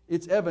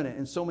it's evident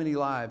in so many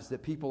lives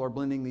that people are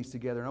blending these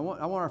together. And I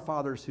want our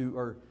fathers who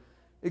are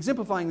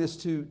exemplifying this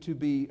to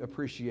be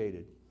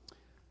appreciated.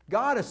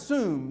 God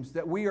assumes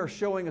that we are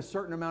showing a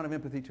certain amount of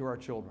empathy to our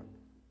children.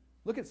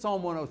 Look at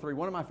Psalm 103,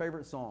 one of my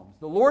favorite psalms.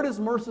 The Lord is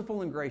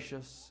merciful and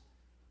gracious,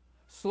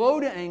 slow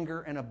to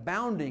anger and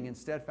abounding in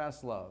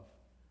steadfast love.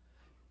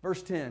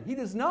 Verse 10, He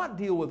does not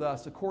deal with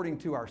us according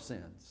to our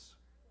sins,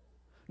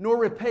 nor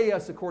repay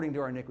us according to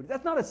our iniquity.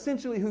 That's not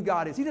essentially who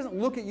God is. He doesn't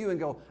look at you and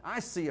go, I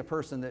see a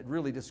person that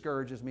really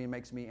discourages me and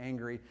makes me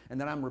angry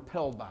and that I'm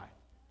repelled by.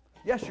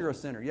 Yes, you're a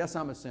sinner. Yes,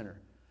 I'm a sinner.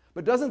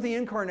 But doesn't the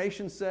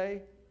incarnation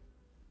say,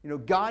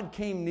 God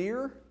came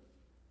near?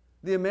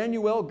 The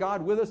Emmanuel,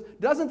 God with us.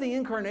 Doesn't the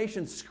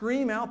incarnation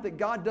scream out that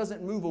God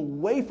doesn't move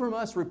away from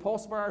us,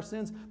 repulsed by our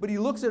sins, but He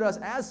looks at us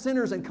as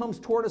sinners and comes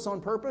toward us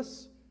on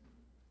purpose?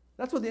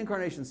 That's what the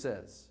incarnation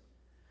says.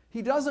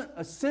 He doesn't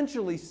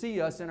essentially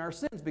see us in our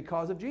sins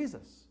because of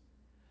Jesus.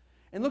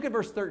 And look at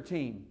verse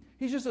 13.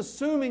 He's just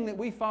assuming that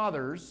we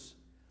fathers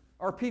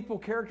are people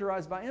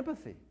characterized by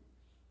empathy.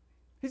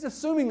 He's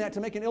assuming that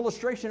to make an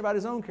illustration about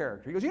His own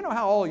character. He goes, you know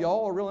how all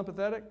y'all are real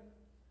empathetic?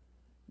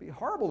 It'd be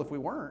horrible if we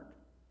weren't.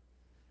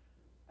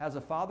 As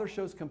a father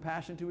shows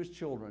compassion to his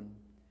children,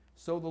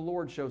 so the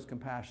Lord shows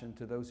compassion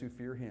to those who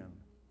fear Him.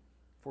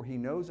 For He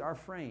knows our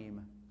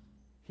frame.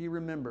 He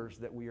remembers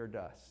that we are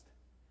dust.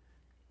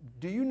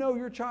 Do you know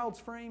your child's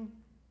frame?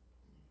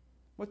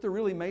 What they're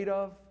really made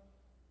of?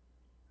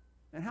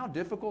 And how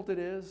difficult it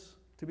is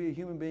to be a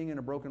human being in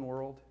a broken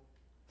world?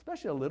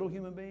 Especially a little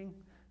human being.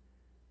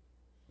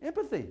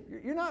 Empathy.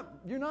 You're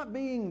not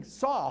being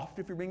soft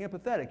if you're being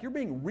empathetic. You're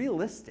being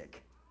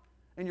realistic.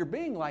 And you're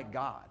being like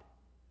God.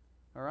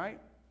 All right?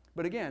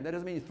 But again, that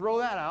doesn't mean you throw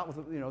that out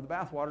with the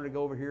bathwater to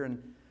go over here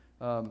and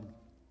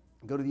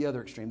go to the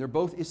other extreme. They're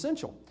both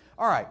essential.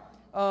 All right.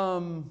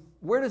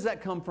 Where does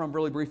that come from,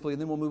 really briefly,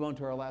 and then we'll move on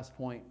to our last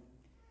point.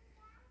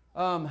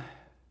 Let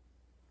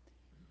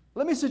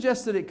me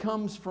suggest that it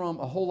comes from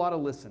a whole lot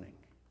of listening.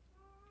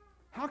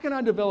 How can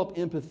I develop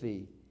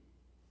empathy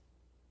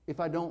if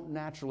I don't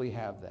naturally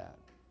have that?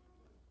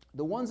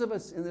 The ones of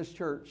us in this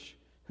church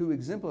who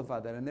exemplify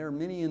that, and there are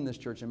many in this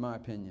church, in my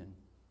opinion,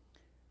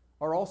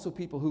 are also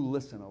people who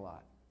listen a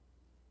lot.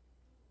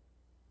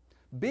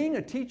 Being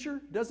a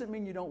teacher doesn't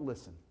mean you don't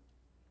listen.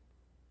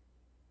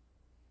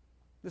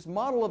 This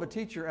model of a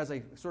teacher as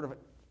a sort of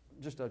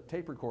just a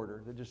tape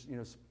recorder that just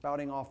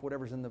spouting off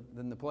whatever's in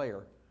the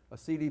player, a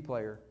CD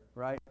player,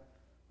 right?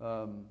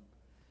 I'm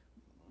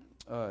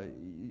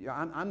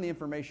the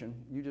information.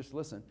 You just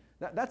listen.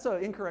 That's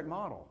an incorrect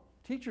model.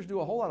 Teachers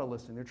do a whole lot of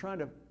listening. They're trying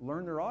to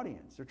learn their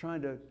audience. They're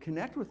trying to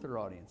connect with their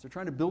audience. They're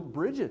trying to build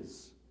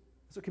bridges.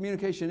 That's what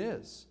communication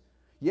is.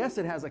 Yes,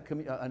 it has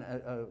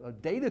a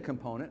data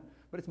component,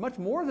 but it's much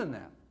more than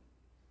that.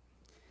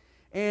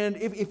 And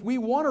if we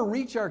want to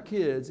reach our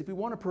kids, if we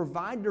want to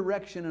provide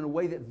direction in a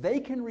way that they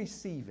can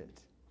receive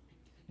it,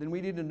 then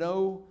we need to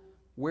know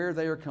where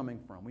they are coming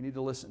from. We need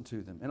to listen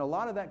to them. And a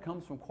lot of that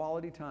comes from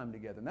quality time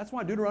together. And that's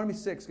why Deuteronomy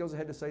 6 goes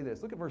ahead to say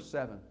this. Look at verse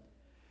 7.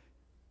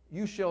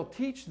 You shall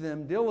teach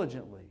them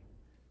diligently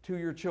to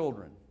your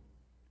children.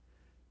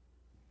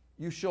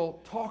 You shall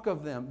talk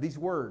of them, these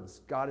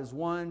words, God is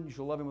one, you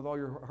shall love Him with all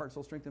your heart,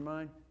 soul, strength, and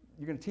mind.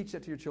 You're going to teach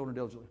that to your children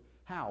diligently.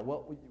 How?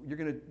 Well, you're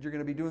going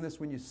to be doing this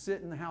when you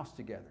sit in the house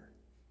together.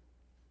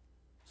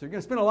 So you're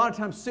going to spend a lot of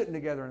time sitting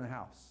together in the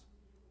house.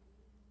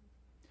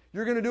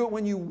 You're going to do it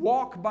when you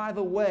walk by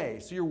the way.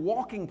 So you're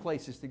walking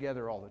places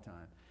together all the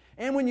time.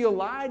 And when you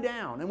lie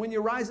down and when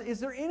you rise.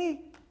 Is there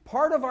any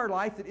part of our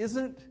life that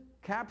isn't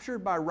captured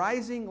by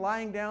rising,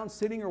 lying down,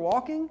 sitting, or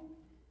walking?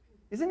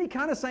 Isn't He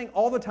kind of saying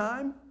all the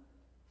time?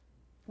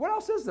 What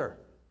else is there?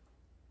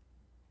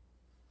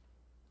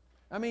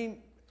 I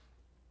mean,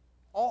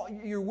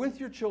 you're with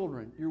your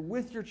children. You're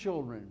with your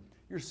children.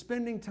 You're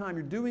spending time.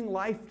 You're doing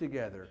life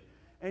together.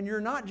 And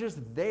you're not just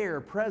there,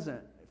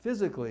 present,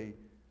 physically,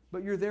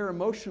 but you're there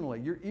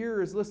emotionally. Your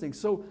ear is listening.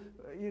 So,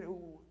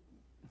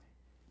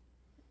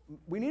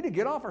 we need to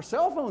get off our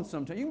cell phones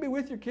sometimes. You can be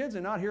with your kids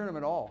and not hearing them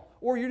at all.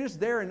 Or you're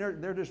just there and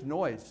they're just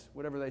noise,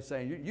 whatever they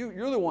say.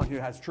 You're the one who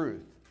has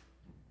truth.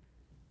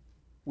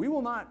 We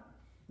will not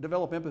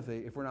develop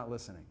empathy if we're not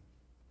listening.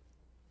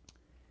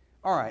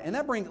 All right, and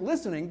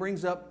listening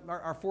brings up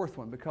our fourth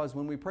one, because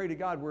when we pray to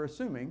God, we're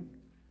assuming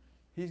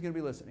He's going to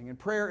be listening. And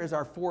prayer is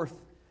our fourth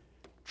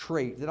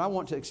trait that I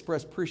want to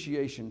express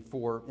appreciation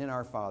for in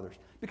our fathers.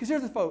 Because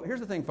here's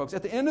the thing, folks.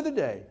 At the end of the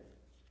day,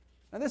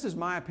 and this is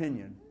my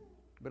opinion,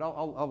 but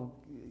I'll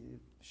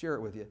share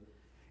it with you.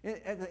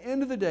 At the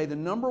end of the day, the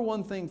number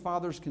one thing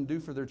fathers can do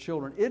for their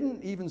children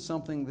isn't even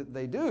something that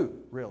they do,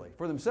 really,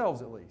 for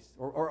themselves at least,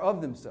 or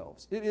of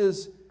themselves.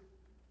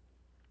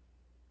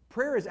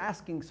 Prayer is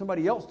asking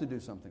somebody else to do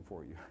something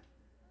for you.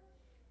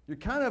 You're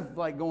kind of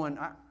like going,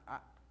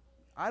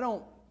 I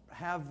don't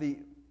have the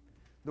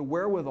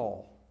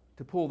wherewithal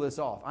to pull this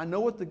off. I know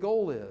what the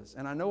goal is,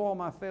 and I know all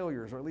my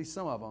failures, or at least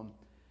some of them,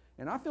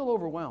 and I feel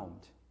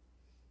overwhelmed.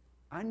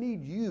 I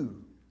need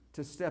you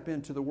to step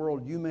into the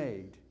world you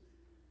made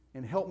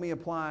and help me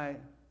apply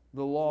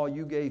the law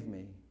you gave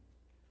me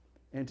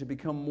and to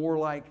become more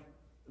like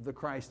the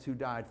Christ who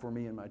died for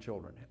me and my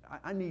children.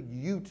 I need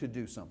you to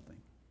do something.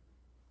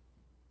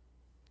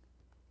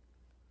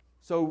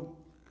 So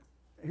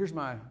here's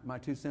my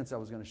 2 cents I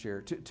was going to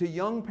share. To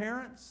young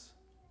parents,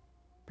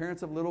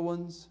 parents of little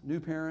ones, new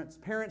parents,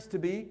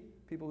 parents-to-be,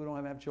 people who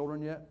don't have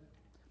children yet,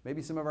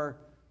 maybe some of our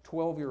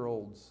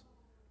 12-year-olds,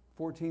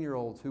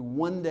 14-year-olds who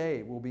one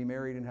day will be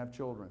married and have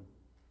children.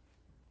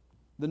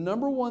 The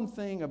number one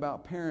thing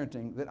about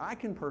parenting that I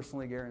can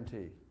personally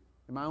guarantee,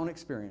 in my own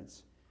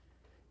experience,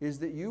 is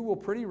that you will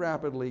pretty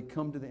rapidly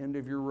come to the end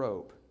of your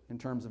rope in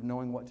terms of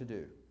knowing what to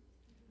do.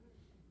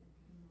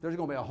 There's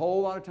going to be a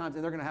whole lot of times,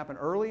 and they're going to happen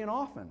early and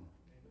often,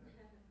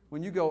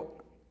 when you go,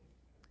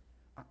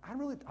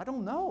 I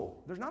don't know.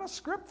 There's not a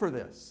script for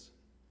this.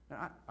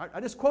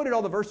 I just quoted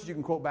all the verses you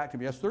can quote back to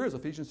me. Yes, there is,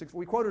 Ephesians 6.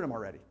 We quoted them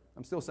already.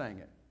 I'm still saying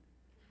it.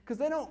 Because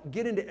they don't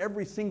get into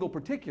every single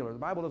particular. The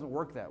Bible doesn't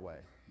work that way.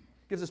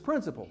 It gives us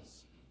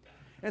principles.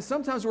 And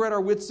sometimes we're at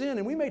our wits' end,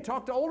 and we may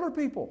talk to older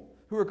people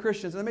who are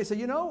Christians, and they may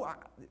say,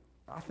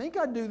 I think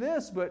I'd do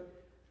this,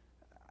 but,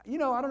 I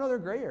don't know, there are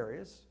gray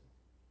areas.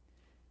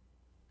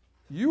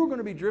 You are going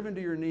to be driven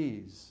to your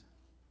knees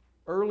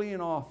early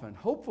and often,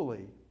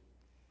 hopefully.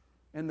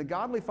 And the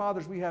godly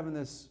fathers we have in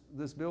this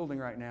building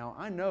right now,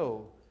 I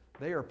know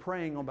they are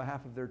praying on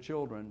behalf of their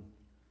children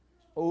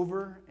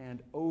over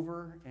and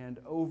over and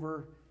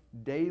over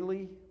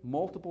daily,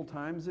 multiple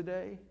times a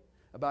day,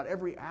 about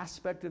every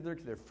aspect of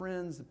their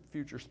friends,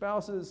 future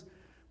spouses,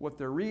 what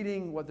they're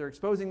reading, what they're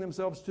exposing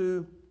themselves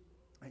to,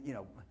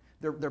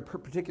 their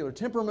particular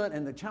temperament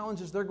and the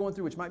challenges they're going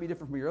through, which might be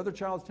different from your other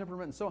child's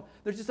temperament, and so on.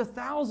 There's just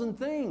 1,000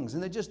 things,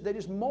 and they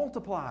just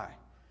multiply.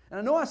 And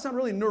I know I sound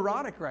really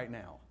neurotic right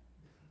now,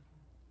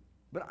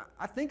 but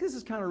I think this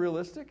is kind of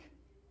realistic,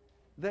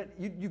 that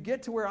you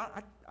get to where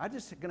I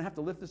just going to have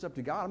to lift this up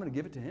to God. I'm going to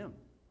give it to Him.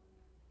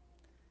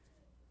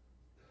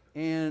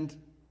 And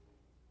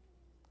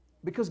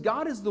because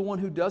God is the one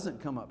who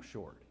doesn't come up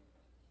short.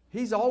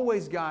 He's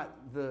always got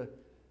the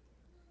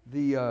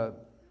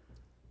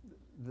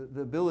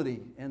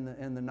ability and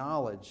the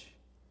knowledge,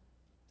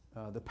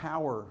 the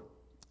power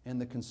and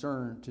the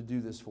concern to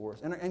do this for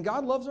us. And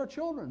God loves our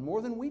children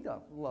more than we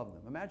love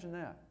them. Imagine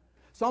that.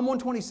 Psalm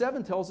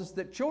 127 tells us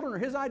that children are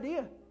His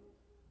idea.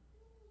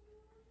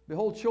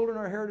 Behold, children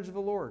are a heritage of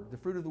the Lord. The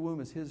fruit of the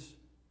womb is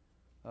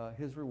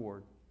His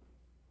reward.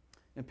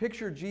 And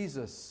picture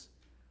Jesus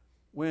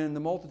when the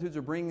multitudes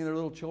are bringing their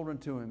little children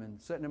to Him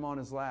and setting Him on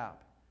His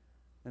lap.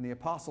 And the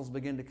apostles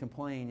begin to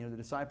complain. The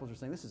disciples are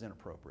saying, this is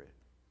inappropriate.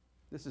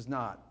 This is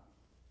not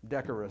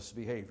decorous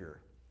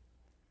behavior.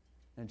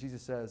 And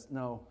Jesus says,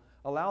 no,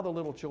 allow the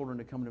little children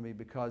to come to me,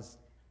 because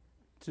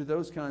to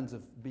those kinds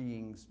of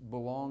beings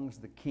belongs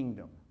the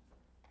kingdom.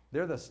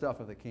 They're the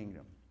stuff of the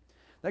kingdom.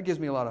 That gives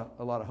me a lot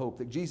of hope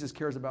that Jesus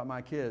cares about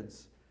my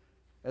kids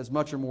as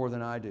much or more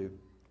than I do.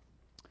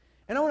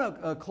 And I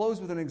want to close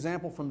with an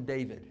example from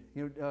David.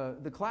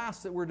 The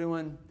class that we're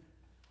doing,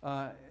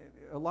 a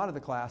lot of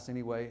the class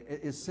anyway,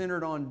 is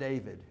centered on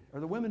David. Are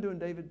the women doing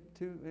David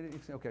too?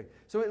 Okay.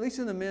 So at least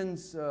in the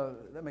men's,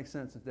 that makes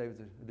sense if David's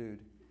a dude.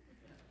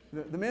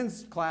 The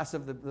men's class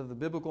of the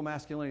biblical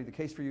masculinity, the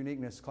Case for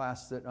Uniqueness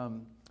class that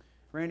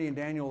Randy and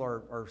Daniel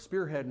are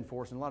spearheading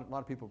for us, and a lot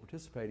of people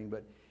participating,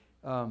 but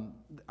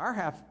our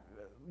half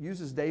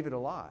uses David a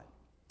lot.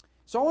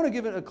 So I want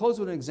to close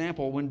with an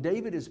example when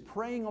David is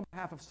praying on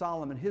behalf of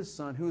Solomon, his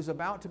son, who is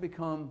about to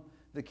become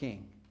the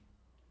king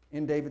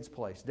in David's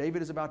place.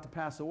 David is about to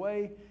pass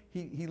away.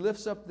 He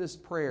lifts up this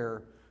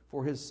prayer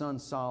for his son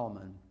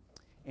Solomon.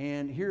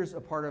 And here's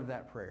a part of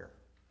that prayer.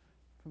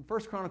 From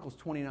 1 Chronicles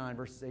 29,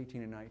 verses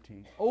 18 and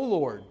 19. O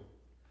Lord,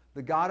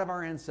 the God of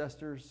our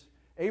ancestors,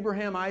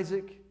 Abraham,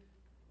 Isaac,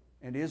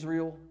 and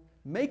Israel,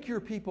 make your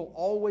people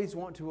always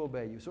want to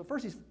obey you. So at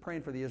first he's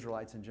praying for the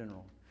Israelites in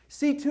general.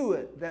 See to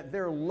it that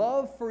their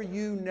love for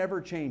you never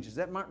changes.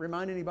 That might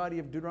remind anybody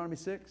of Deuteronomy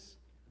 6?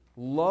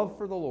 Love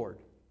for the Lord.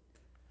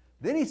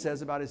 Then he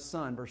says about his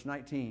son, verse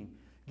 19,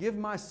 give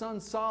my son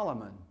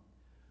Solomon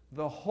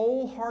the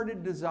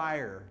wholehearted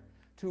desire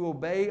to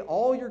obey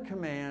all your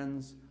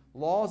commands,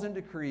 laws, and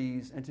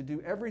decrees, and to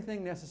do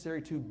everything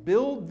necessary to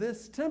build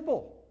this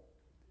temple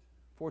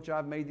for which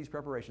I've made these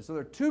preparations. So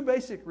there are two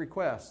basic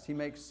requests he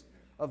makes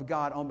of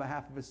God on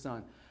behalf of his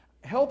son.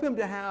 Help him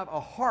to have a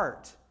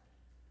heart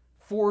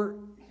for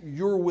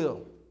your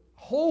will,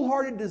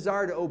 wholehearted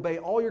desire to obey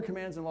all your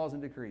commands and laws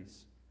and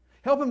decrees.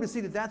 Help him to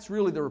see that that's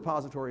really the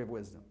repository of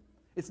wisdom.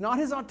 It's not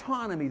his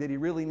autonomy that he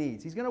really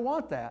needs. He's going to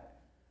want that.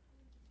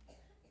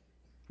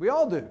 We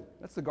all do.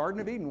 That's the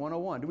Garden of Eden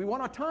 101. Do we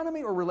want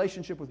autonomy or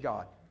relationship with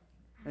God?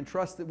 And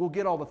trust that we'll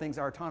get all the things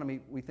our autonomy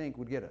we think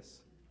would get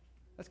us.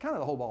 That's kind of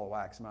the whole ball of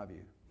wax in my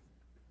view.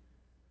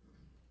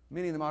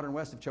 Many in the modern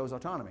West have chose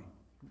autonomy.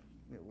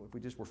 If we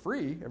just were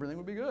free, everything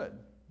would be good.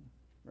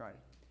 Right.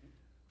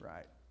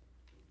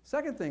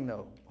 Second thing,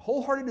 though,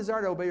 wholehearted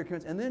desire to obey your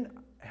commands, and then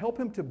help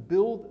him to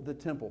build the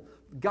temple.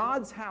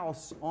 God's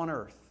house on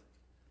earth.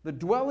 The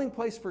dwelling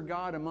place for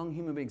God among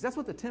human beings. That's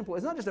what the temple is.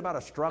 It's not just about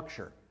a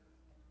structure.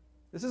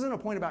 This isn't a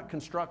point about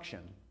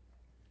construction.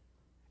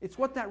 It's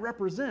what that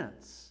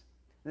represents.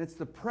 And it's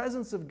the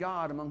presence of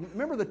God among human.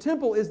 Remember, the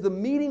temple is the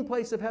meeting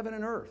place of heaven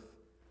and earth.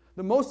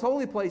 The most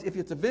holy place, if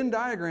it's a Venn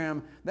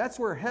diagram, that's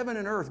where heaven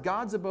and earth,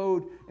 God's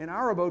abode and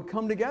our abode,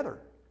 come together.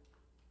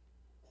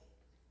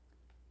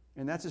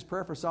 And that's his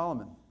prayer for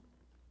Solomon.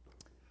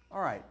 All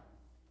right.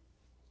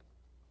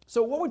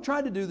 So what we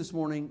tried to do this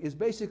morning is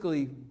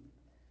basically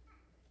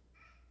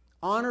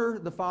honor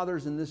the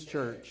fathers in this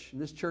church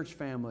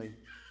family.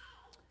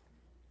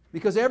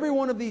 Because every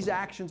one of these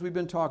actions we've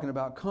been talking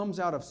about comes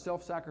out of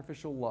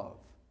self-sacrificial love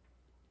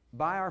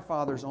by our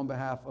fathers on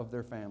behalf of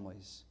their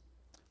families.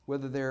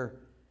 Whether they're,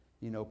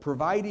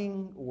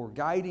 providing or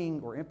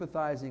guiding or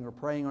empathizing or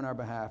praying on our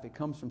behalf, it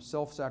comes from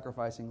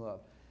self-sacrificing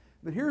love.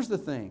 But here's the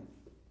thing.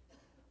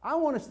 I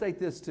want to state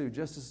this too,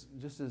 just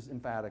as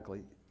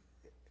emphatically.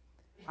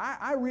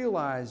 I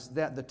realize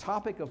that the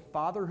topic of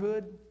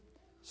fatherhood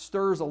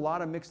stirs a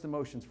lot of mixed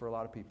emotions for a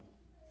lot of people.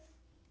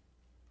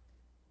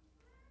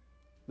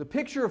 The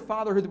picture of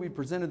fatherhood that we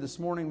presented this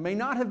morning may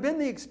not have been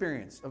the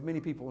experience of many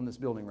people in this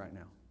building right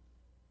now.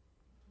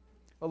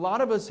 A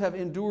lot of us have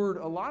endured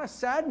a lot of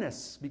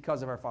sadness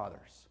because of our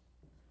fathers.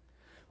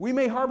 We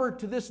may harbor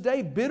to this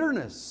day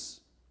bitterness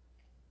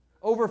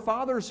over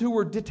fathers who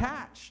were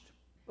detached,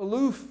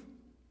 aloof,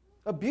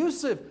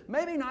 abusive,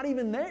 maybe not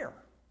even there.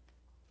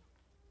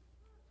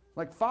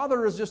 Like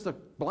father is just a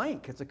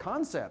blank. It's a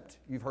concept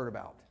you've heard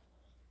about.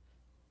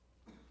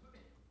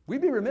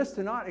 We'd be remiss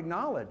to not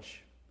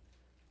acknowledge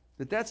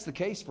that that's the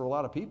case for a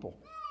lot of people.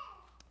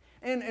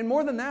 And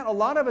more than that, a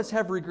lot of us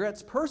have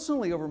regrets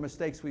personally over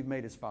mistakes we've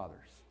made as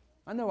fathers.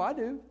 I know I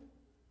do.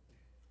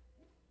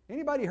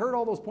 Anybody heard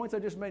all those points I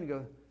just made and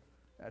go,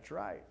 that's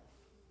right.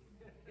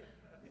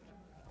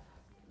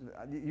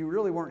 You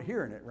really weren't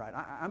hearing it right.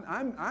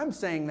 I'm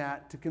saying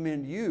that to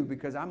commend you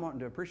because I'm wanting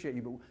to appreciate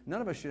you, but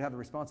none of us should have the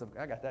response of,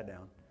 I got that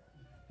down,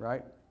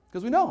 right?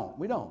 Because we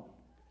don't.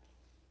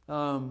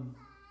 And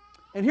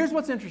here's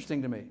what's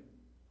interesting to me.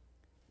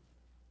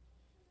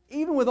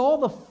 Even with all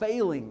the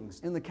failings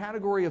in the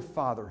category of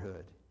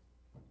fatherhood,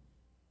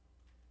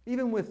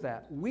 even with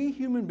that, we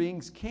human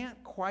beings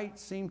can't quite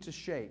seem to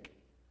shake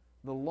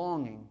the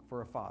longing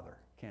for a father,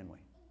 can we?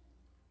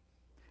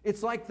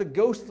 It's like the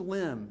ghost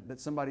limb that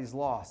somebody's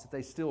lost that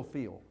they still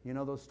feel. You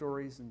know those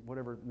stories and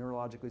whatever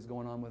neurologically is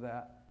going on with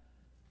that?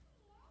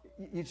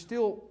 You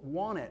still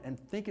want it and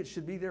think it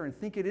should be there and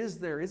think it is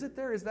there. Is it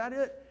there? Is that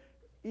it?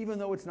 Even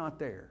though it's not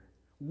there.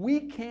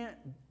 We can't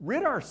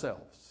rid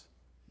ourselves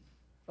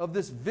of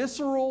this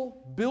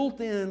visceral,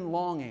 built-in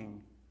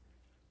longing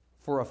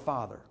for a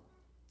father.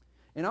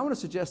 And I want to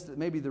suggest that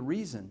maybe the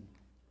reason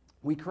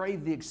we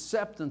crave the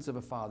acceptance of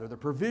a father, the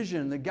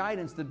provision, the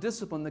guidance, the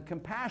discipline, the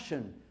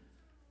compassion,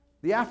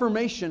 the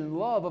affirmation and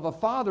love of a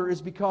father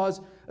is because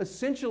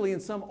essentially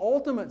in some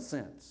ultimate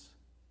sense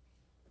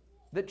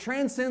that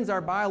transcends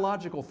our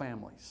biological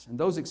families and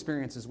those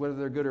experiences, whether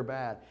they're good or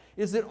bad,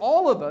 is that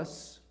all of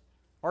us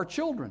are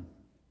children.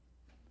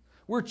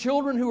 We're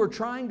children who are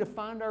trying to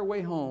find our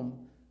way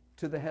home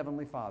to the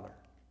Heavenly Father.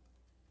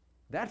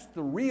 That's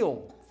the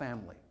real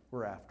family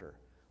we're after.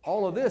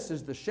 All of this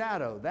is the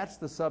shadow. That's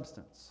the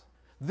substance.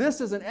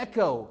 This is an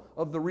echo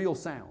of the real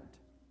sound.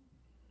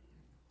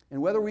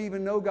 And whether we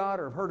even know God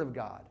or have heard of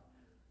God,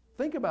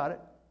 think about it.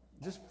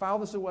 Just file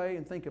this away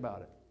and think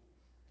about it.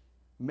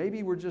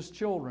 Maybe we're just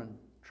children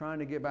trying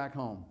to get back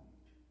home.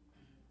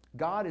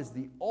 God is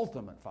the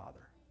ultimate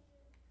Father.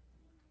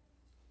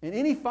 And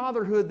any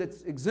fatherhood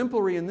that's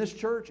exemplary in this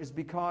church is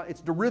because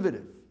it's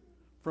derivative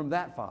from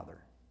that Father.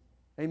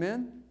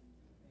 Amen?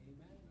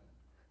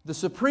 The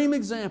supreme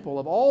example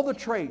of all the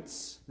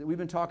traits that we've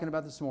been talking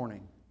about this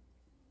morning,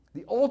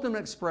 the ultimate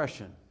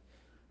expression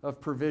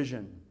of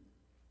provision,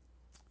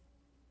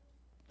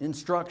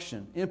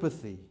 instruction,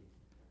 empathy,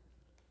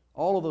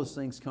 all of those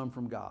things come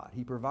from God.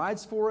 He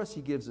provides for us.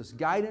 He gives us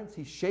guidance.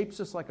 He shapes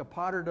us like a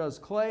potter does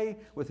clay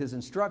with His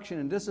instruction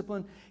and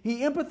discipline. He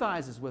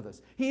empathizes with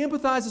us. He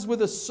empathizes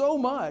with us so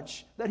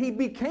much that He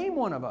became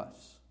one of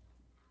us.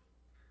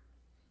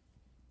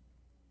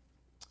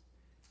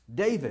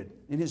 David,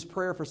 in his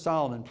prayer for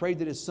Solomon, prayed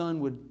that his son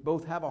would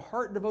both have a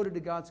heart devoted to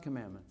God's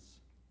commandments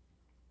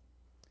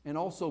and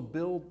also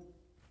build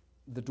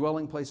the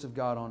dwelling place of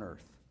God on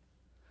earth.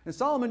 And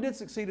Solomon did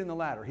succeed in the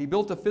latter. He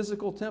built a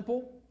physical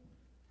temple,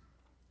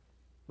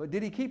 but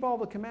did he keep all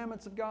the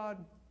commandments of God?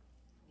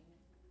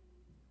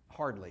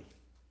 Hardly.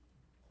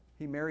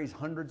 He marries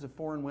hundreds of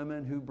foreign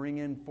women who bring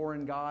in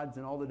foreign gods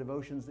and all the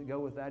devotions that go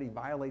with that. He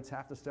violates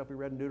half the stuff we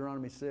read in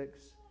Deuteronomy 6.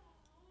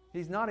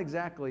 He's not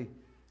exactly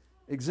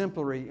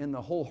exemplary in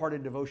the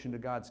wholehearted devotion to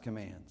God's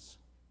commands.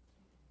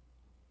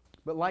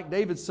 But like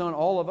David's son,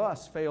 all of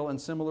us fail in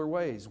similar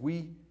ways.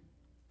 We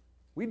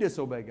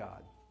disobey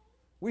God.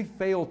 We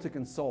fail to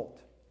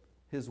consult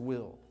His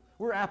will.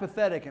 We're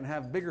apathetic and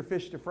have bigger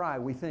fish to fry,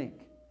 we think.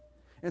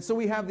 And so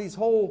we have these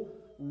whole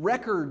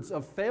records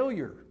of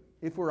failure,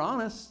 if we're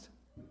honest.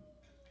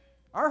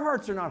 Our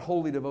hearts are not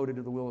wholly devoted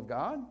to the will of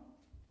God.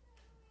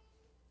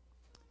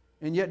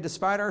 And yet,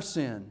 despite our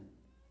sin,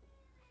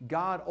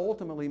 God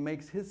ultimately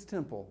makes His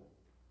temple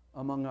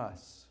among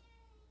us.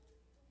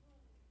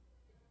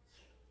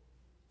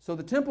 So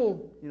the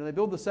temple, they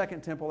build the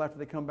second temple after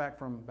they come back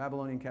from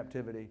Babylonian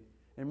captivity.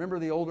 And remember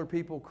the older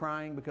people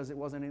crying because it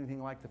wasn't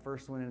anything like the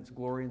first one in its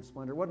glory and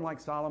splendor. It wasn't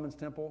like Solomon's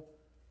temple.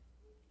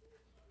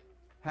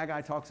 Haggai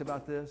talks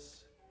about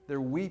this.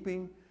 They're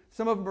weeping.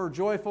 Some of them are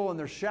joyful and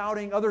they're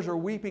shouting. Others are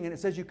weeping, and it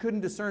says you couldn't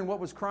discern what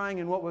was crying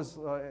and what was,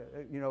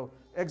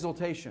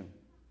 exultation.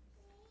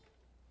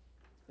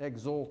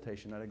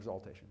 Exultation, not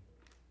exaltation.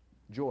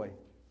 Joy.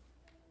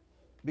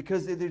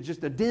 Because there's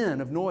just a din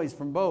of noise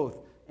from both.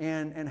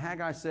 And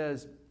Haggai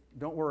says,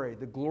 don't worry,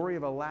 the glory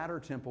of a latter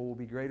temple will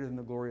be greater than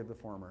the glory of the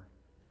former.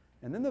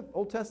 And then the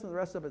Old Testament, the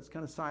rest of it's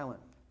kind of silent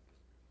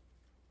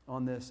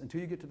on this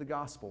until you get to the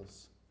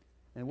Gospels.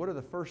 And what are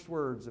the first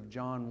words of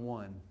John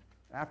 1?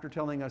 After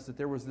telling us that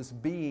there was this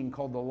being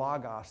called the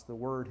Logos, the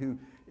Word, who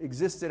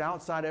existed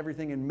outside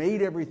everything and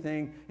made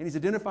everything, and He's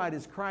identified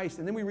as Christ.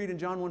 And then we read in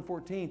John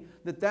 1:14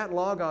 that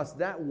Logos,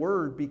 that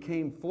Word,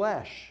 became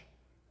flesh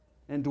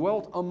and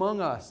dwelt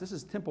among us. This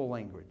is temple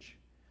language.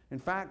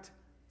 In fact,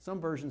 some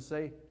versions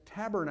say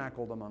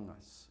tabernacled among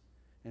us.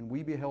 And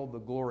we beheld the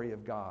glory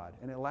of God.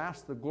 And at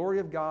last, the glory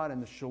of God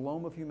and the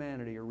shalom of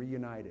humanity are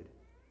reunited.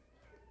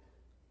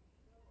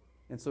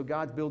 And so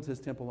God builds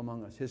His temple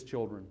among us, His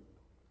children.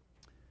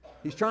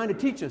 He's trying to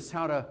teach us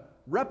how to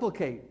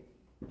replicate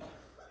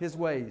His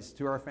ways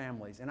to our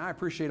families. And I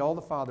appreciate all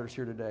the fathers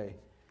here today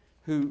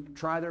who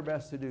try their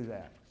best to do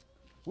that.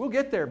 We'll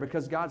get there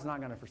because God's not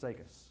going to forsake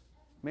us.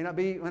 May not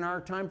be in our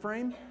time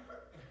frame.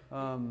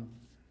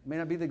 May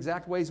not be the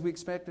exact ways we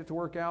expect it to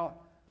work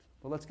out.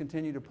 But let's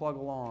continue to plug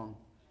along,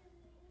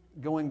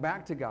 going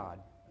back to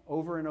God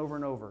over and over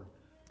and over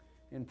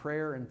in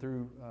prayer and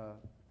through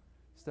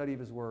study of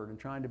His Word and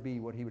trying to be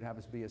what He would have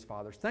us be as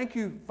fathers. Thank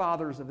you,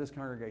 fathers of this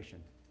congregation.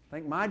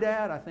 Thank my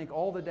dad. I thank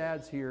all the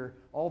dads here,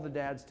 all the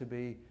dads to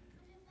be.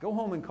 Go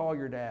home and call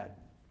your dad.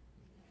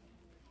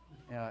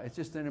 It's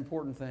just an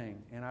important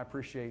thing, and I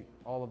appreciate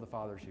all of the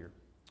fathers here.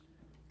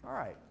 All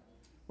right.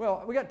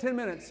 Well, we got 10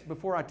 minutes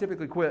before I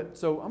typically quit,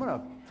 so I'm going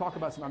to talk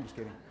about some. I'm just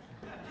kidding.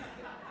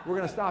 We're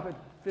going to stop at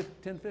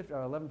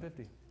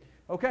 11:50.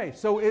 Okay,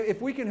 so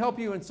if we can help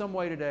you in some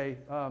way today,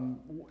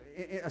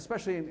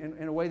 especially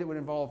in a way that would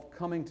involve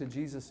coming to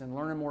Jesus and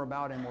learning more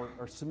about Him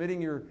or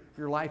submitting your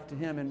life to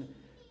Him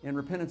in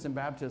repentance and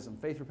baptism,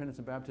 faith, repentance,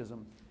 and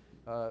baptism,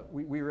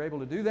 we were able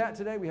to do that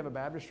today. We have a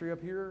baptistry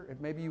up here. If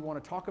maybe you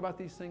want to talk about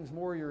these things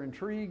more, you're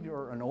intrigued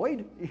or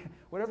annoyed,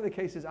 whatever the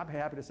case is, I'd be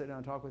happy to sit down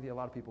and talk with you. A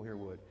lot of people here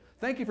would.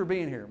 Thank you for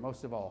being here,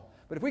 most of all.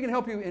 But if we can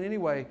help you in any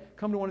way,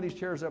 come to one of these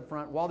chairs up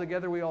front. While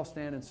together we all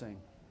stand and sing.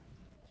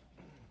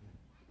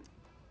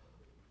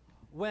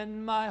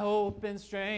 When my hope and strength